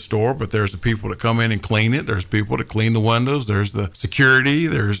owns that store, but there's the people that come in and clean it. There's people that clean the windows. There's the security.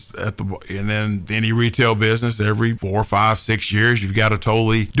 And then any retail business, every 4, 5, 6 years, you've got to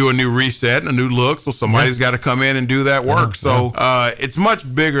totally do a new reset and a new look. So somebody's got to come in and do that work. So it's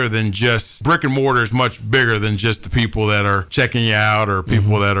much bigger than just brick and mortar. Is much bigger than just the people that are checking you out or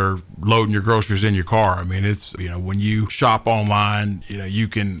people that are loading your groceries in your car. I mean, it's, when you shop online, you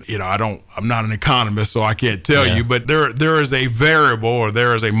can, I'm not an economist, so I can't tell you, but there is a variable or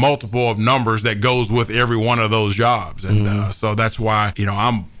there is a multiple of numbers that goes with every one of those jobs. And so that's why,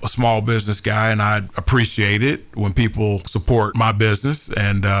 I'm a small business guy, and I appreciate it when people support my business,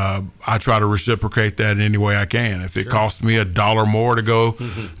 and I try to reciprocate that in any way I can. If it costs me $1 more to go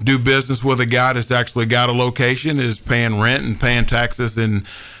do business with a guy that's actually got a location, is paying rent and paying taxes in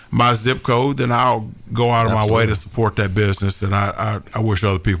my zip code, then I'll go out of my way to support that business, and I wish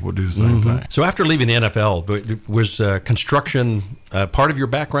other people would do the same thing. So after leaving the NFL, was construction part of your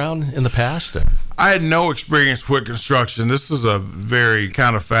background in the past? I had no experience with construction. This is a very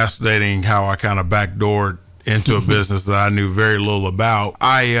kind of fascinating how I kind of backdoored into a business that I knew very little about.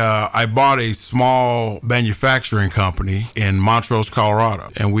 I bought a small manufacturing company in Montrose,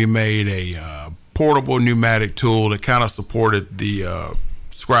 Colorado, and we made a portable pneumatic tool that kind of supported the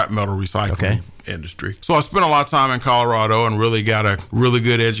scrap metal recycling industry. So I spent a lot of time in Colorado and really got a really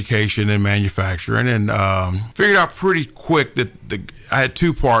good education in manufacturing, and figured out pretty quick that I had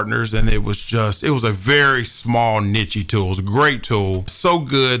 2 partners, and it was a very small niche tool. It was a great tool, so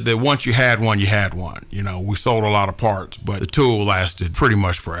good that once you had one, you had one. We sold a lot of parts, but the tool lasted pretty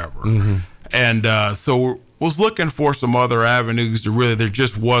much forever. And so was looking for some other avenues there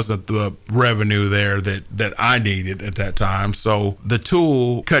just wasn't the revenue there that I needed at that time. So the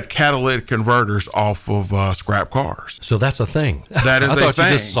tool cut catalytic converters off of scrap cars. So that's a thing. That is I thought a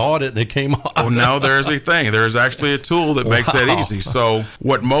thing. You just sawed it and it came off. Oh, no, there's a thing. There's actually a tool that makes that easy. So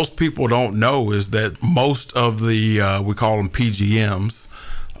what most people don't know is that most of the, we call them PGMs,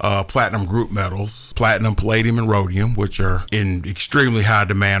 platinum group metals, platinum, palladium, and rhodium, which are in extremely high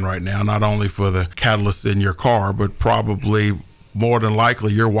demand right now, not only for the catalysts in your car, but probably more than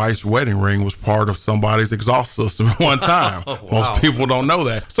likely your wife's wedding ring was part of somebody's exhaust system at one time. Wow. Most people don't know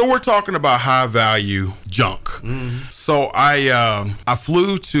that. So we're talking about high value junk. So I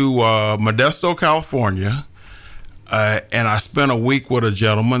flew to Modesto, California, and I spent a week with a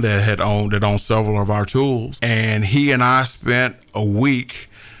gentleman that owned several of our tools, and he and I spent a week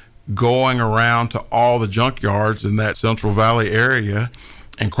going around to all the junkyards in that Central Valley area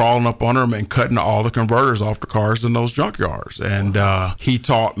and crawling up under them and cutting all the converters off the cars in those junkyards. And he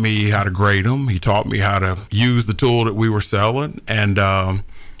taught me how to grade them. He taught me how to use the tool that we were selling. And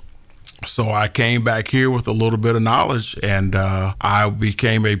so I came back here with a little bit of knowledge, and I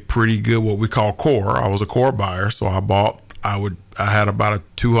became a pretty good, what we call core. I was a core buyer, so I had about a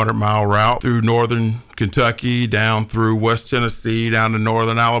 200-mile route through northern Kentucky, down through West Tennessee, down to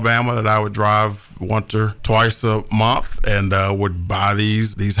northern Alabama, that I would drive once or twice a month, and would buy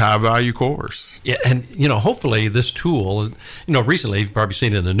these high-value cores. Yeah, and hopefully this tool, recently you've probably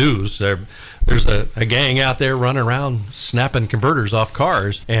seen it in the news. There's a gang out there running around snapping converters off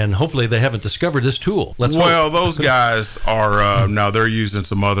cars, and hopefully they haven't discovered this tool. Well, those guys are now they're using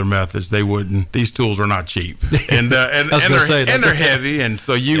some other methods. They wouldn't. These tools are not cheap, and they're heavy, and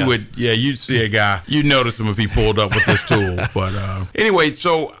so you'd see a guy, you'd notice him if he pulled up with this tool. But anyway,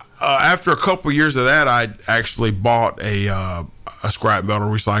 so after a couple years of that, I actually bought a scrap metal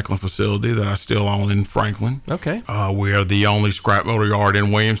recycling facility that I still own in Franklin. Okay. We are the only scrap metal yard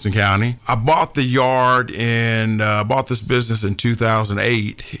in Williamson County. I bought the yard bought this business in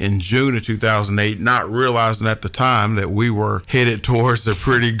 2008, in June of 2008, not realizing at the time that we were headed towards a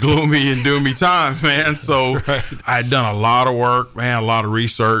pretty gloomy and doomy time, man. So I had done a lot of work, man, a lot of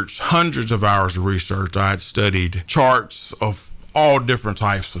research, hundreds of hours of research. I had studied charts of all different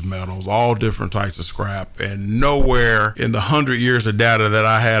types of metals, all different types of scrap, and nowhere in the 100 years of data that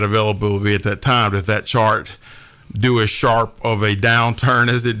I had available to me at that time did that chart do as sharp of a downturn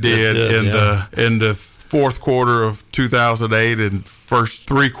as it did in the fourth quarter of 2008 and first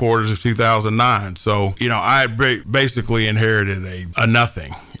 3 quarters of 2009. So, I basically inherited a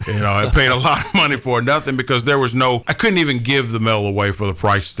nothing. I paid a lot of money for nothing because I couldn't even give the metal away for the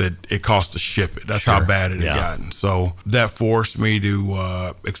price that it cost to ship it. That's how bad it had gotten. So that forced me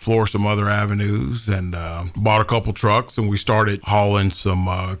to explore some other avenues, and bought a couple trucks, and we started hauling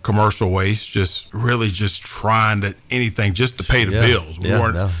some commercial waste, just trying to anything just to pay the bills.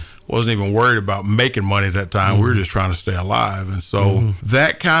 wasn't even worried about making money at that time. We were just trying to stay alive. And so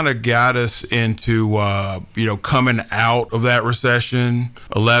that kind of got us into, coming out of that recession,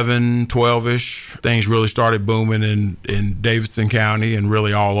 11, 12-ish. Things really started booming in Davidson County and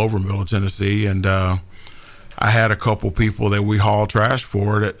really all over Middle Tennessee. And I had a couple people that we hauled trash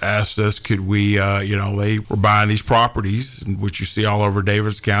for that asked us, could we, they were buying these properties, which you see all over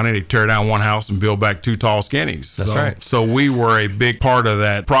Davidson County. They tear down one house and build back two tall skinnies. That's right. So we were a big part of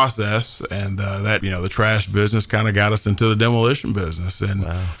that process, and the trash business kind of got us into the demolition business. And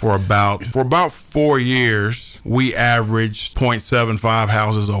for about 4 years, we averaged 0.75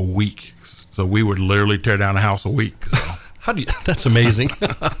 houses a week. So we would literally tear down a house a week. So. That's amazing.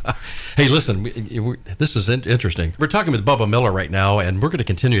 Hey, listen, this is interesting. We're talking with Bubba Miller right now, and we're going to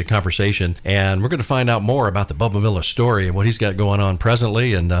continue the conversation, and we're going to find out more about the Bubba Miller story and what he's got going on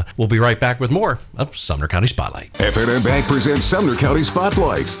presently, and we'll be right back with more of Sumner County Spotlight. F&M Bank presents Sumner County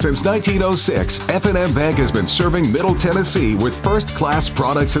Spotlights. Since 1906, F&M Bank has been serving Middle Tennessee with first-class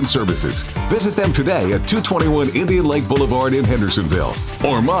products and services. Visit them today at 221 Indian Lake Boulevard in Hendersonville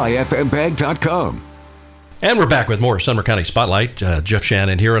or myfmbank.com. And we're back with more Sumner County Spotlight. Jeff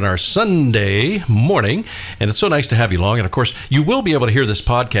Shannon here on our Sunday morning. And it's so nice to have you along. And, of course, you will be able to hear this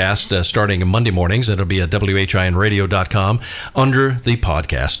podcast starting Monday mornings. It'll be at WHINradio.com under the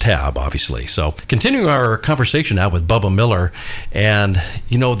podcast tab, obviously. So continuing our conversation now with Bubba Miller. And,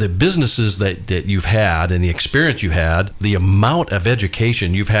 the businesses that you've had and the experience you had, the amount of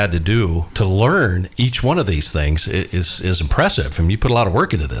education you've had to do to learn each one of these things is impressive. I mean, you put a lot of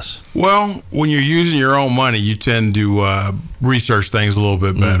work into this. Well, when you're using your own money, you tend to research things a little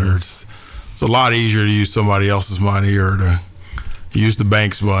bit better. It's a lot easier to use somebody else's money or to use the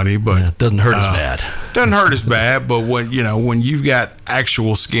bank's money, but it doesn't hurt as bad. Doesn't hurt as bad, but when you've got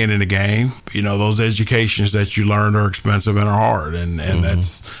actual skin in the game, those educations that you learn are expensive and are hard, and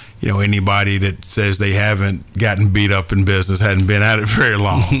that's. Anybody that says they haven't gotten beat up in business hadn't been at it very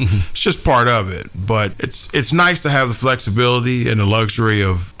long. It's just part of it. But it's nice to have the flexibility and the luxury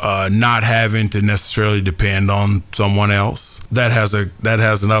of not having to necessarily depend on someone else. That has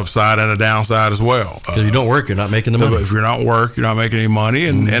an upside and a downside as well. Because you don't work, you're not making the money. If you're not work, you're not making any money,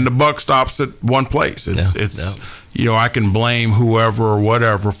 and the buck stops at one place. I can blame whoever or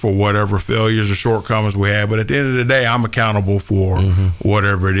whatever for whatever failures or shortcomings we had, but at the end of the day, I'm accountable for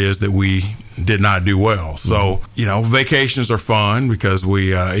whatever it is that we did not do well. So, vacations are fun because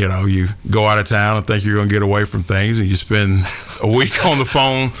you go out of town and think you're going to get away from things, and you spend a week on the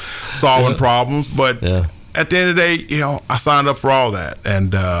phone solving problems, but at the end of the day, I signed up for all that,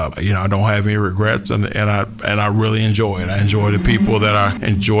 and I don't have any regrets, and I really enjoy it. I enjoy the people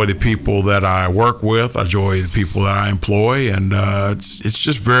that I work with. I enjoy the people that I employ, and it's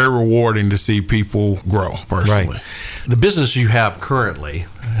just very rewarding to see people grow personally. Right. The business you have currently,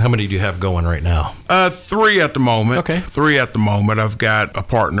 how many do you have going right now? 3 at the moment. Okay. 3 at the moment. I've got a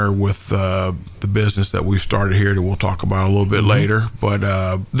partner with the business that we've started here that we'll talk about a little bit later. But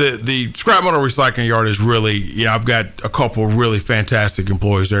the scrap metal recycling yard is really, I've got a couple of really fantastic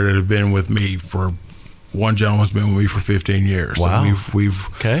employees there that have been with me for. One gentleman's been with me for 15 years. Wow. So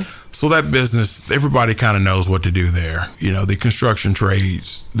okay. So that business, everybody kind of knows what to do there. The construction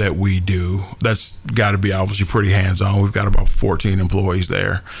trades that we do, that's got to be obviously pretty hands-on. We've got about 14 employees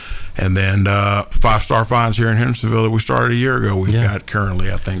there. And then 5 Star Finds here in Hendersonville that we started a year ago. We've got currently,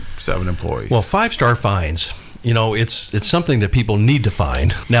 I think, 7 employees. Well, 5 Star Finds, it's something that people need to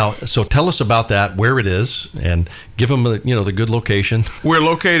find. Now, so tell us about that, where it is, and give them, the good location. We're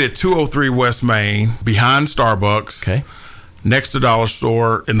located at 203 West Main, behind Starbucks. Okay. Next to Dollar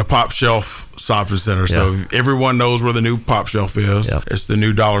Store in the Pop Shelf Shopping Center. So everyone knows where the new Pop Shelf is. Yep. It's the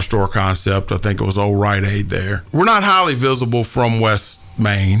new Dollar Store concept. I think it was old Rite Aid there. We're not highly visible from West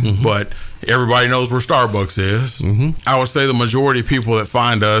Main, but everybody knows where Starbucks is. I would say the majority of people that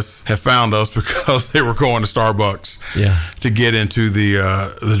find us have found us because they were going to Starbucks to get into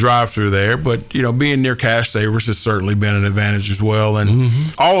the drive-through there. But being near Cash Savers has certainly been an advantage as well.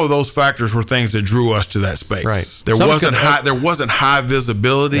 And all of those factors were things that drew us to that space. Right. There wasn't high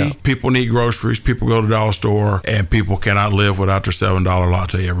visibility. Yeah. People need groceries. People go to the Dollar Store, and people cannot live without their $7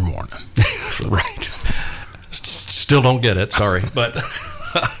 latte every morning. Right. Still don't get it. Sorry, but.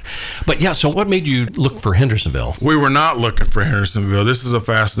 But yeah, so what made you look for Hendersonville? We were not looking for Hendersonville. This is a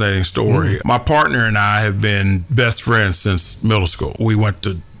fascinating story. My partner and I have been best friends since middle school. We went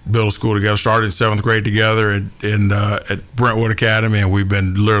to middle school together, started in 7th grade together at Brentwood Academy, and we've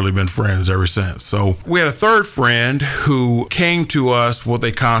literally been friends ever since. So we had a third friend who came to us with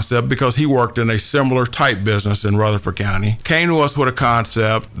a concept because he worked in a similar type business in Rutherford County. Came to us with a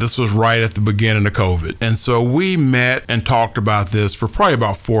concept. This was right at the beginning of COVID. And so we met and talked about this for probably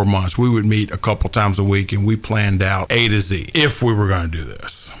about 4 months. We would meet a couple times a week, and we planned out A to Z if we were going to do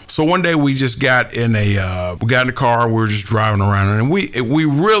this. So one day we just got in the car and we were just driving around, and we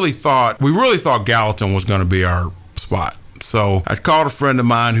really thought Gallatin was going to be our spot. So I called a friend of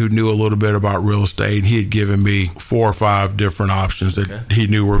mine who knew a little bit about real estate. He had given me 4 or 5 different options that he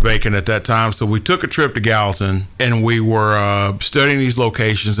knew were vacant at that time. So we took a trip to Gallatin, and we were studying these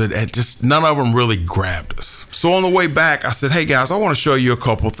locations, and just none of them really grabbed us. So on the way back, I said, hey guys, I want to show you a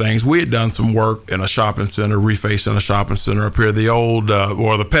couple things. We had done some work in a shopping center, refacing a shopping center up here, the old,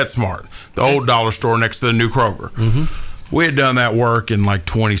 or the PetSmart, the old dollar store next to the new Kroger. Mm-hmm. We had done that work in like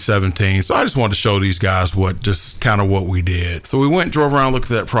 2017. So I just wanted to show these guys what we did. So we went, drove around,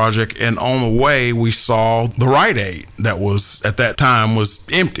 looked at that project, and on the way we saw the Rite Aid that was at that time was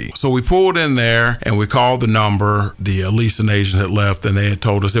empty. So we pulled in there and we called the number. The leasing agent had left, and they had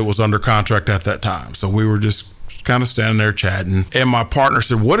told us it was under contract at that time. So we were just kind of standing there chatting, and my partner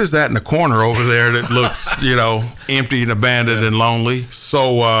said, what is that in the corner over there that looks empty and abandoned and lonely?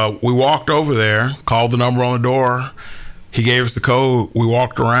 So we walked over there, called the number on the door. He gave us the code. We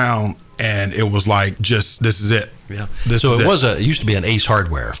walked around, and it was like, this is it. Yeah. It used to be an Ace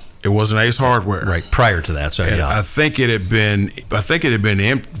Hardware. It was an Ace Hardware. Right, prior to that. So and I think it had been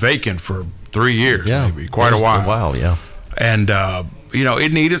vacant for 3 years, maybe, quite a while. Yeah. And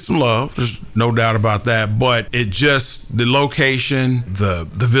it needed some love. There's no doubt about that. But the location, the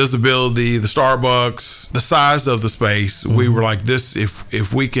visibility, the Starbucks, the size of the space, we were like, this.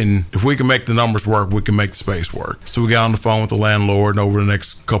 If we can make the numbers work, we can make the space work. So we got on the phone with the landlord, and over the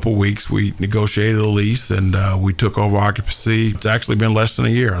next couple of weeks, we negotiated a lease, and we took over occupancy. It's actually been less than a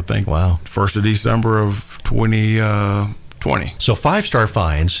year, I think. Wow. 1st of December of 2020. So 5-star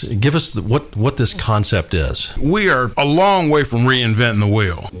finds, give us what this concept is. We are a long way from reinventing the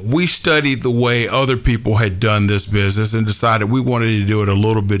wheel. We studied the way other people had done this business and decided we wanted to do it a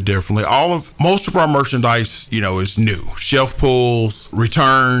little bit differently. Most of our merchandise, is new. Shelf pulls,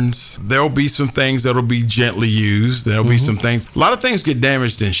 returns. There'll be some things that'll be gently used. There'll be some things. A lot of things get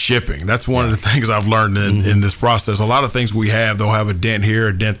damaged in shipping. That's one of the things I've learned in this process. A lot of things they'll have a dent here,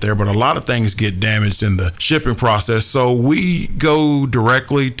 a dent there, but a lot of things get damaged in the shipping process. So we go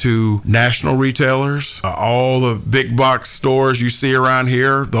directly to national retailers. All the big box stores you see around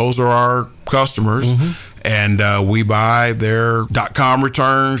here, those are our customers. And we buy their .com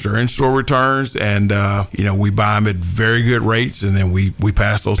returns, their in-store returns, and we buy them at very good rates, and then we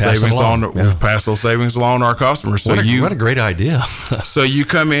pass those savings on. We pass those savings along to our customers. So what a great idea! So you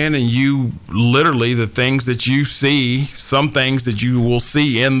come in and you literally, the things that you see, some things that you will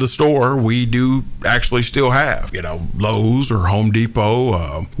see in the store, we do actually still have. Lowe's or Home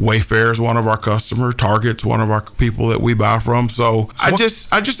Depot, Wayfair is one of our customers. Target's one of our people that we buy from. So I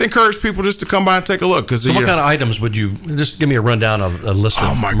just encourage people just to come by and take a look, because. So what kind of items would you just give me a rundown of a list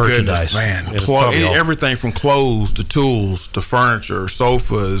of merchandise? Goodness, man. Everything from clothes to tools to furniture,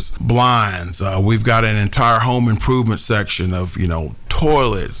 sofas, blinds. We've got an entire home improvement section of,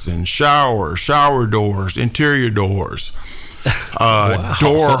 toilets and shower doors, interior doors. A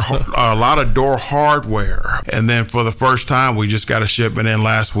lot of door hardware, and then for the first time, we just got a shipment in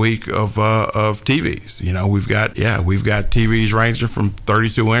last week of TVs. We've got TVs ranging from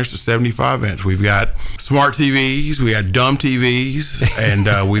 32 inch to 75 inch. We've got smart TVs, we got dumb TVs,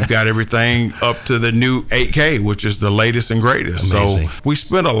 and we've got everything up to the new 8K, which is the latest and greatest. Amazing. So we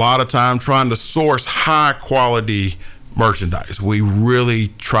spend a lot of time trying to source high quality merchandise. We really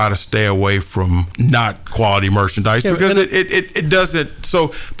try to stay away from not quality merchandise because it doesn't.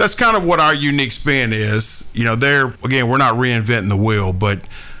 So that's kind of what our unique spin is. We're not reinventing the wheel, but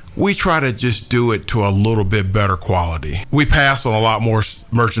we try to just do it to a little bit better quality. We pass on a lot more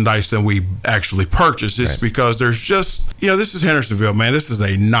merchandise than we actually purchase. It's because there's just, this is Hendersonville, man. This is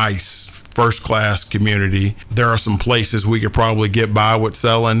a nice first-class community. There are some places we could probably get by with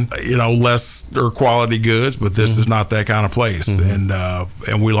selling, less or quality goods, but this is not that kind of place,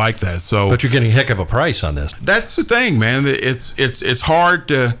 and we like that. So, but you're getting a heck of a price on this. That's the thing, man. It's hard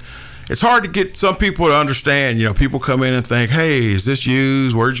to it's hard to get some people to understand. People come in and think, hey, is this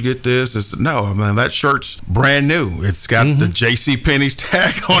used? Where'd you get this? No, I mean, that shirt's brand new. It's got the JCPenney's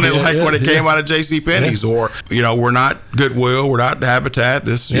tag on it, when it came out of JCPenney's. Or, we're not Goodwill, we're not Habitat.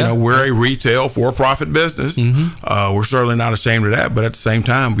 We're a retail for-profit business. We're certainly not ashamed of that, but at the same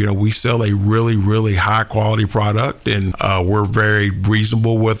time, we sell a really, really high-quality product, and we're very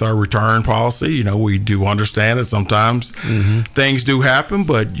reasonable with our return policy. We do understand that sometimes things do happen,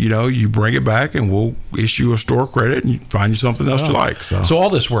 but, you bring it back and we'll issue a store credit and find you something else you like. So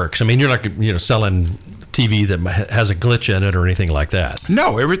all this works. I mean, you're not, selling TV that has a glitch in it or anything like that.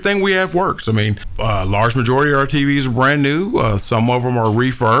 No, everything we have works. I mean, large majority of our TVs are brand new. Some of them are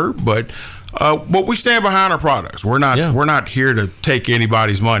refurb, but we stand behind our products. We're not here to take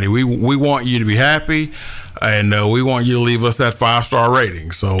anybody's money. We want you to be happy, and we want you to leave us that 5-star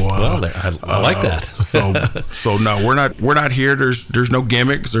rating. So, I like that. so no, we're not here. There's no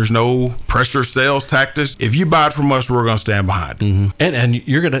gimmicks. There's no pressure sales tactics. If you buy it from us, we're going to stand behind it. And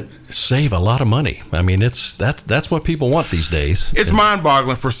you're going to save a lot of money. I mean, that's what people want these days. It's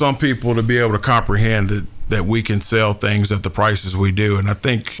mind-boggling for some people to be able to comprehend that we can sell things at the prices we do. And I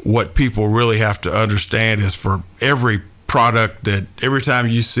think what people really have to understand is for every product that every time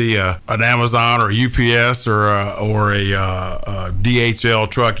you see an Amazon or UPS or a DHL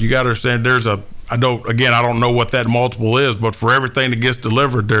truck, you got to understand I don't know what that multiple is, but for everything that gets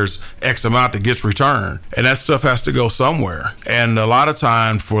delivered, there's X amount that gets returned. And that stuff has to go somewhere. And a lot of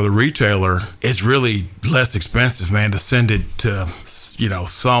times for the retailer, it's really less expensive, man, to send it to,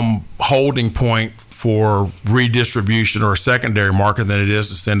 some holding point for redistribution or a secondary market than it is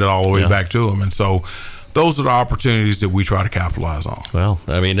to send it all the way back to them. And so those are the opportunities that we try to capitalize on. Well,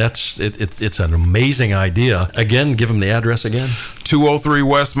 I mean, it's an amazing idea. Again, give them the address again. 203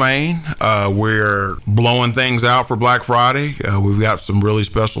 West Main. We're blowing things out for Black Friday. We've got some really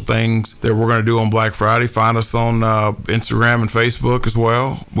special things that we're going to do on Black Friday. Find us on Instagram and Facebook as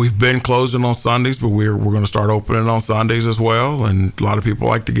well. We've been closing on Sundays, but we're going to start opening on Sundays as well. And a lot of people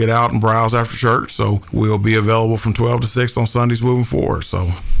like to get out and browse after church, so we'll be available from 12 to 6 on Sundays moving forward. So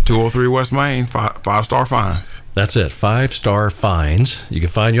 203 West Main, 5-star finds. That's it, 5-star finds. You can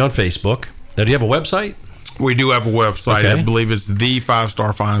find you on Facebook. Now, do you have a website? We do have a website. Okay. I believe it's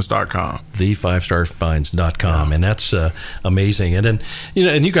the5starfinds.com. The5starfinds.com, and that's amazing. And then,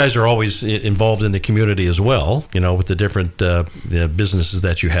 and you guys are always involved in the community as well, with the different businesses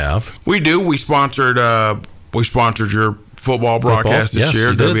that you have. We do. We sponsored your football broadcast this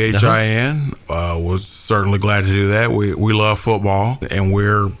year. WHIN was certainly glad to do that. We love football, and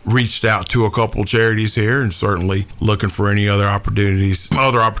we're reached out to a couple charities here, and certainly looking for any other opportunities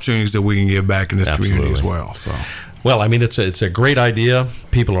that we can give back in this community as well. So, well, I mean, it's a great idea.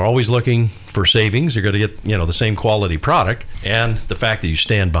 People are always looking for savings. You're going to get the same quality product, and the fact that you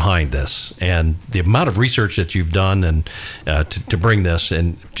stand behind this, and the amount of research that you've done, and to bring this,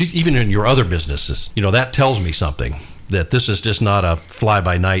 and even in your other businesses, that tells me something. That this is just not a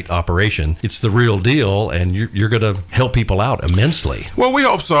fly-by-night operation. It's the real deal, and you're going to help people out immensely. Well, we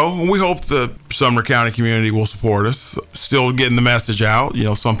hope so. We hope the Sumner County community will support us. Still getting the message out.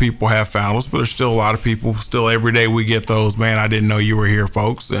 Some people have found us, but there's still a lot of people. Still every day we get those, man, I didn't know you were here,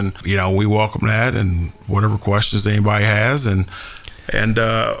 folks. And, we welcome that and whatever questions anybody has. And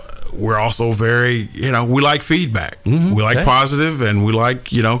we're also very, we like feedback. We like positive, and we like,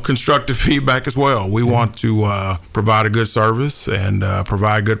 constructive feedback as well. We want to provide a good service and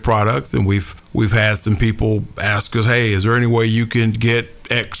provide good products. And we've had some people ask us, hey, is there any way you can get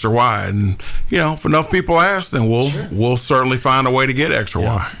X or Y? And, if enough people ask, then we'll certainly find a way to get X or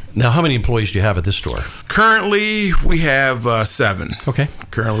Y. Now, how many employees do you have at this store? Currently, we have 7. Okay.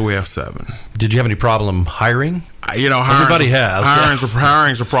 Currently, we have 7. Did you have any problem hiring? Everybody has.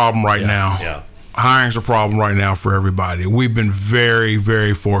 Hiring's a problem right now. Yeah. Hiring's a problem right now for everybody. We've been very,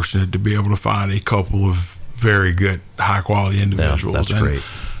 very fortunate to be able to find a couple of very good, high-quality individuals. Yeah, that's great.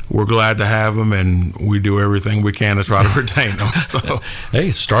 We're glad to have them, and we do everything we can to try to retain them. So, hey,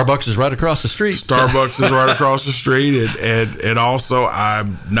 Starbucks is right across the street. Starbucks is right across the street, and also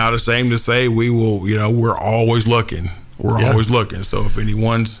I'm not ashamed to say we will. We're always looking. Always looking. So if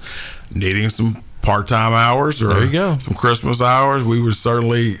anyone's needing some part-time hours or there you go. Some Christmas hours, we would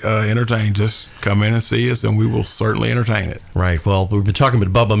certainly entertain. Just come in and see us, and we will certainly entertain it. Right. Well, we've been talking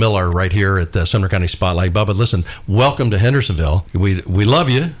with Bubba Miller right here at the Sumner County Spotlight. Bubba, listen, welcome to Hendersonville. We love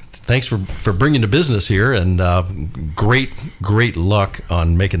you. Thanks for bringing the business here, and great luck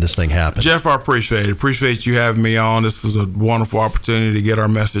on making this thing happen. Jeff, I appreciate it. Appreciate you having me on. This was a wonderful opportunity to get our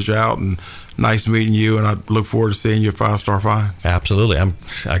message out, and nice meeting you, and I look forward to seeing you at 5 Star Finds. Absolutely.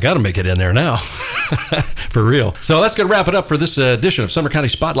 I got to make it in there now. For real. So that's going to wrap it up for this edition of Sumner County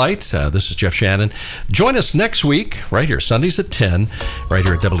Spotlight. This is Jeff Shannon. Join us next week, right here, Sundays at 10, right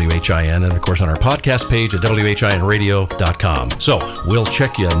here at WHIN, and of course on our podcast page at WHINradio.com. So we'll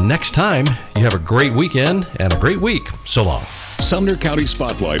check you next time. You have a great weekend and a great week. So long. Sumner County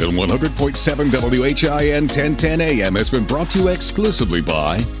Spotlight on 100.7 WHIN 1010 AM has been brought to you exclusively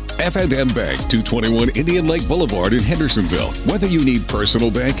by F&M Bank, 221 Indian Lake Boulevard in Hendersonville. Whether you need personal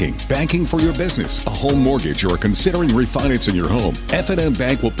banking, banking for your business, a home mortgage, or considering refinancing your home, F&M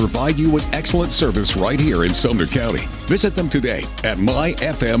Bank will provide you with excellent service right here in Sumner County. Visit them today at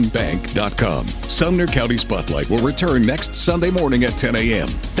myfmbank.com. Sumner County Spotlight will return next Sunday morning at 10 a.m.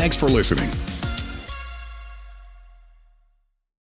 Thanks for listening.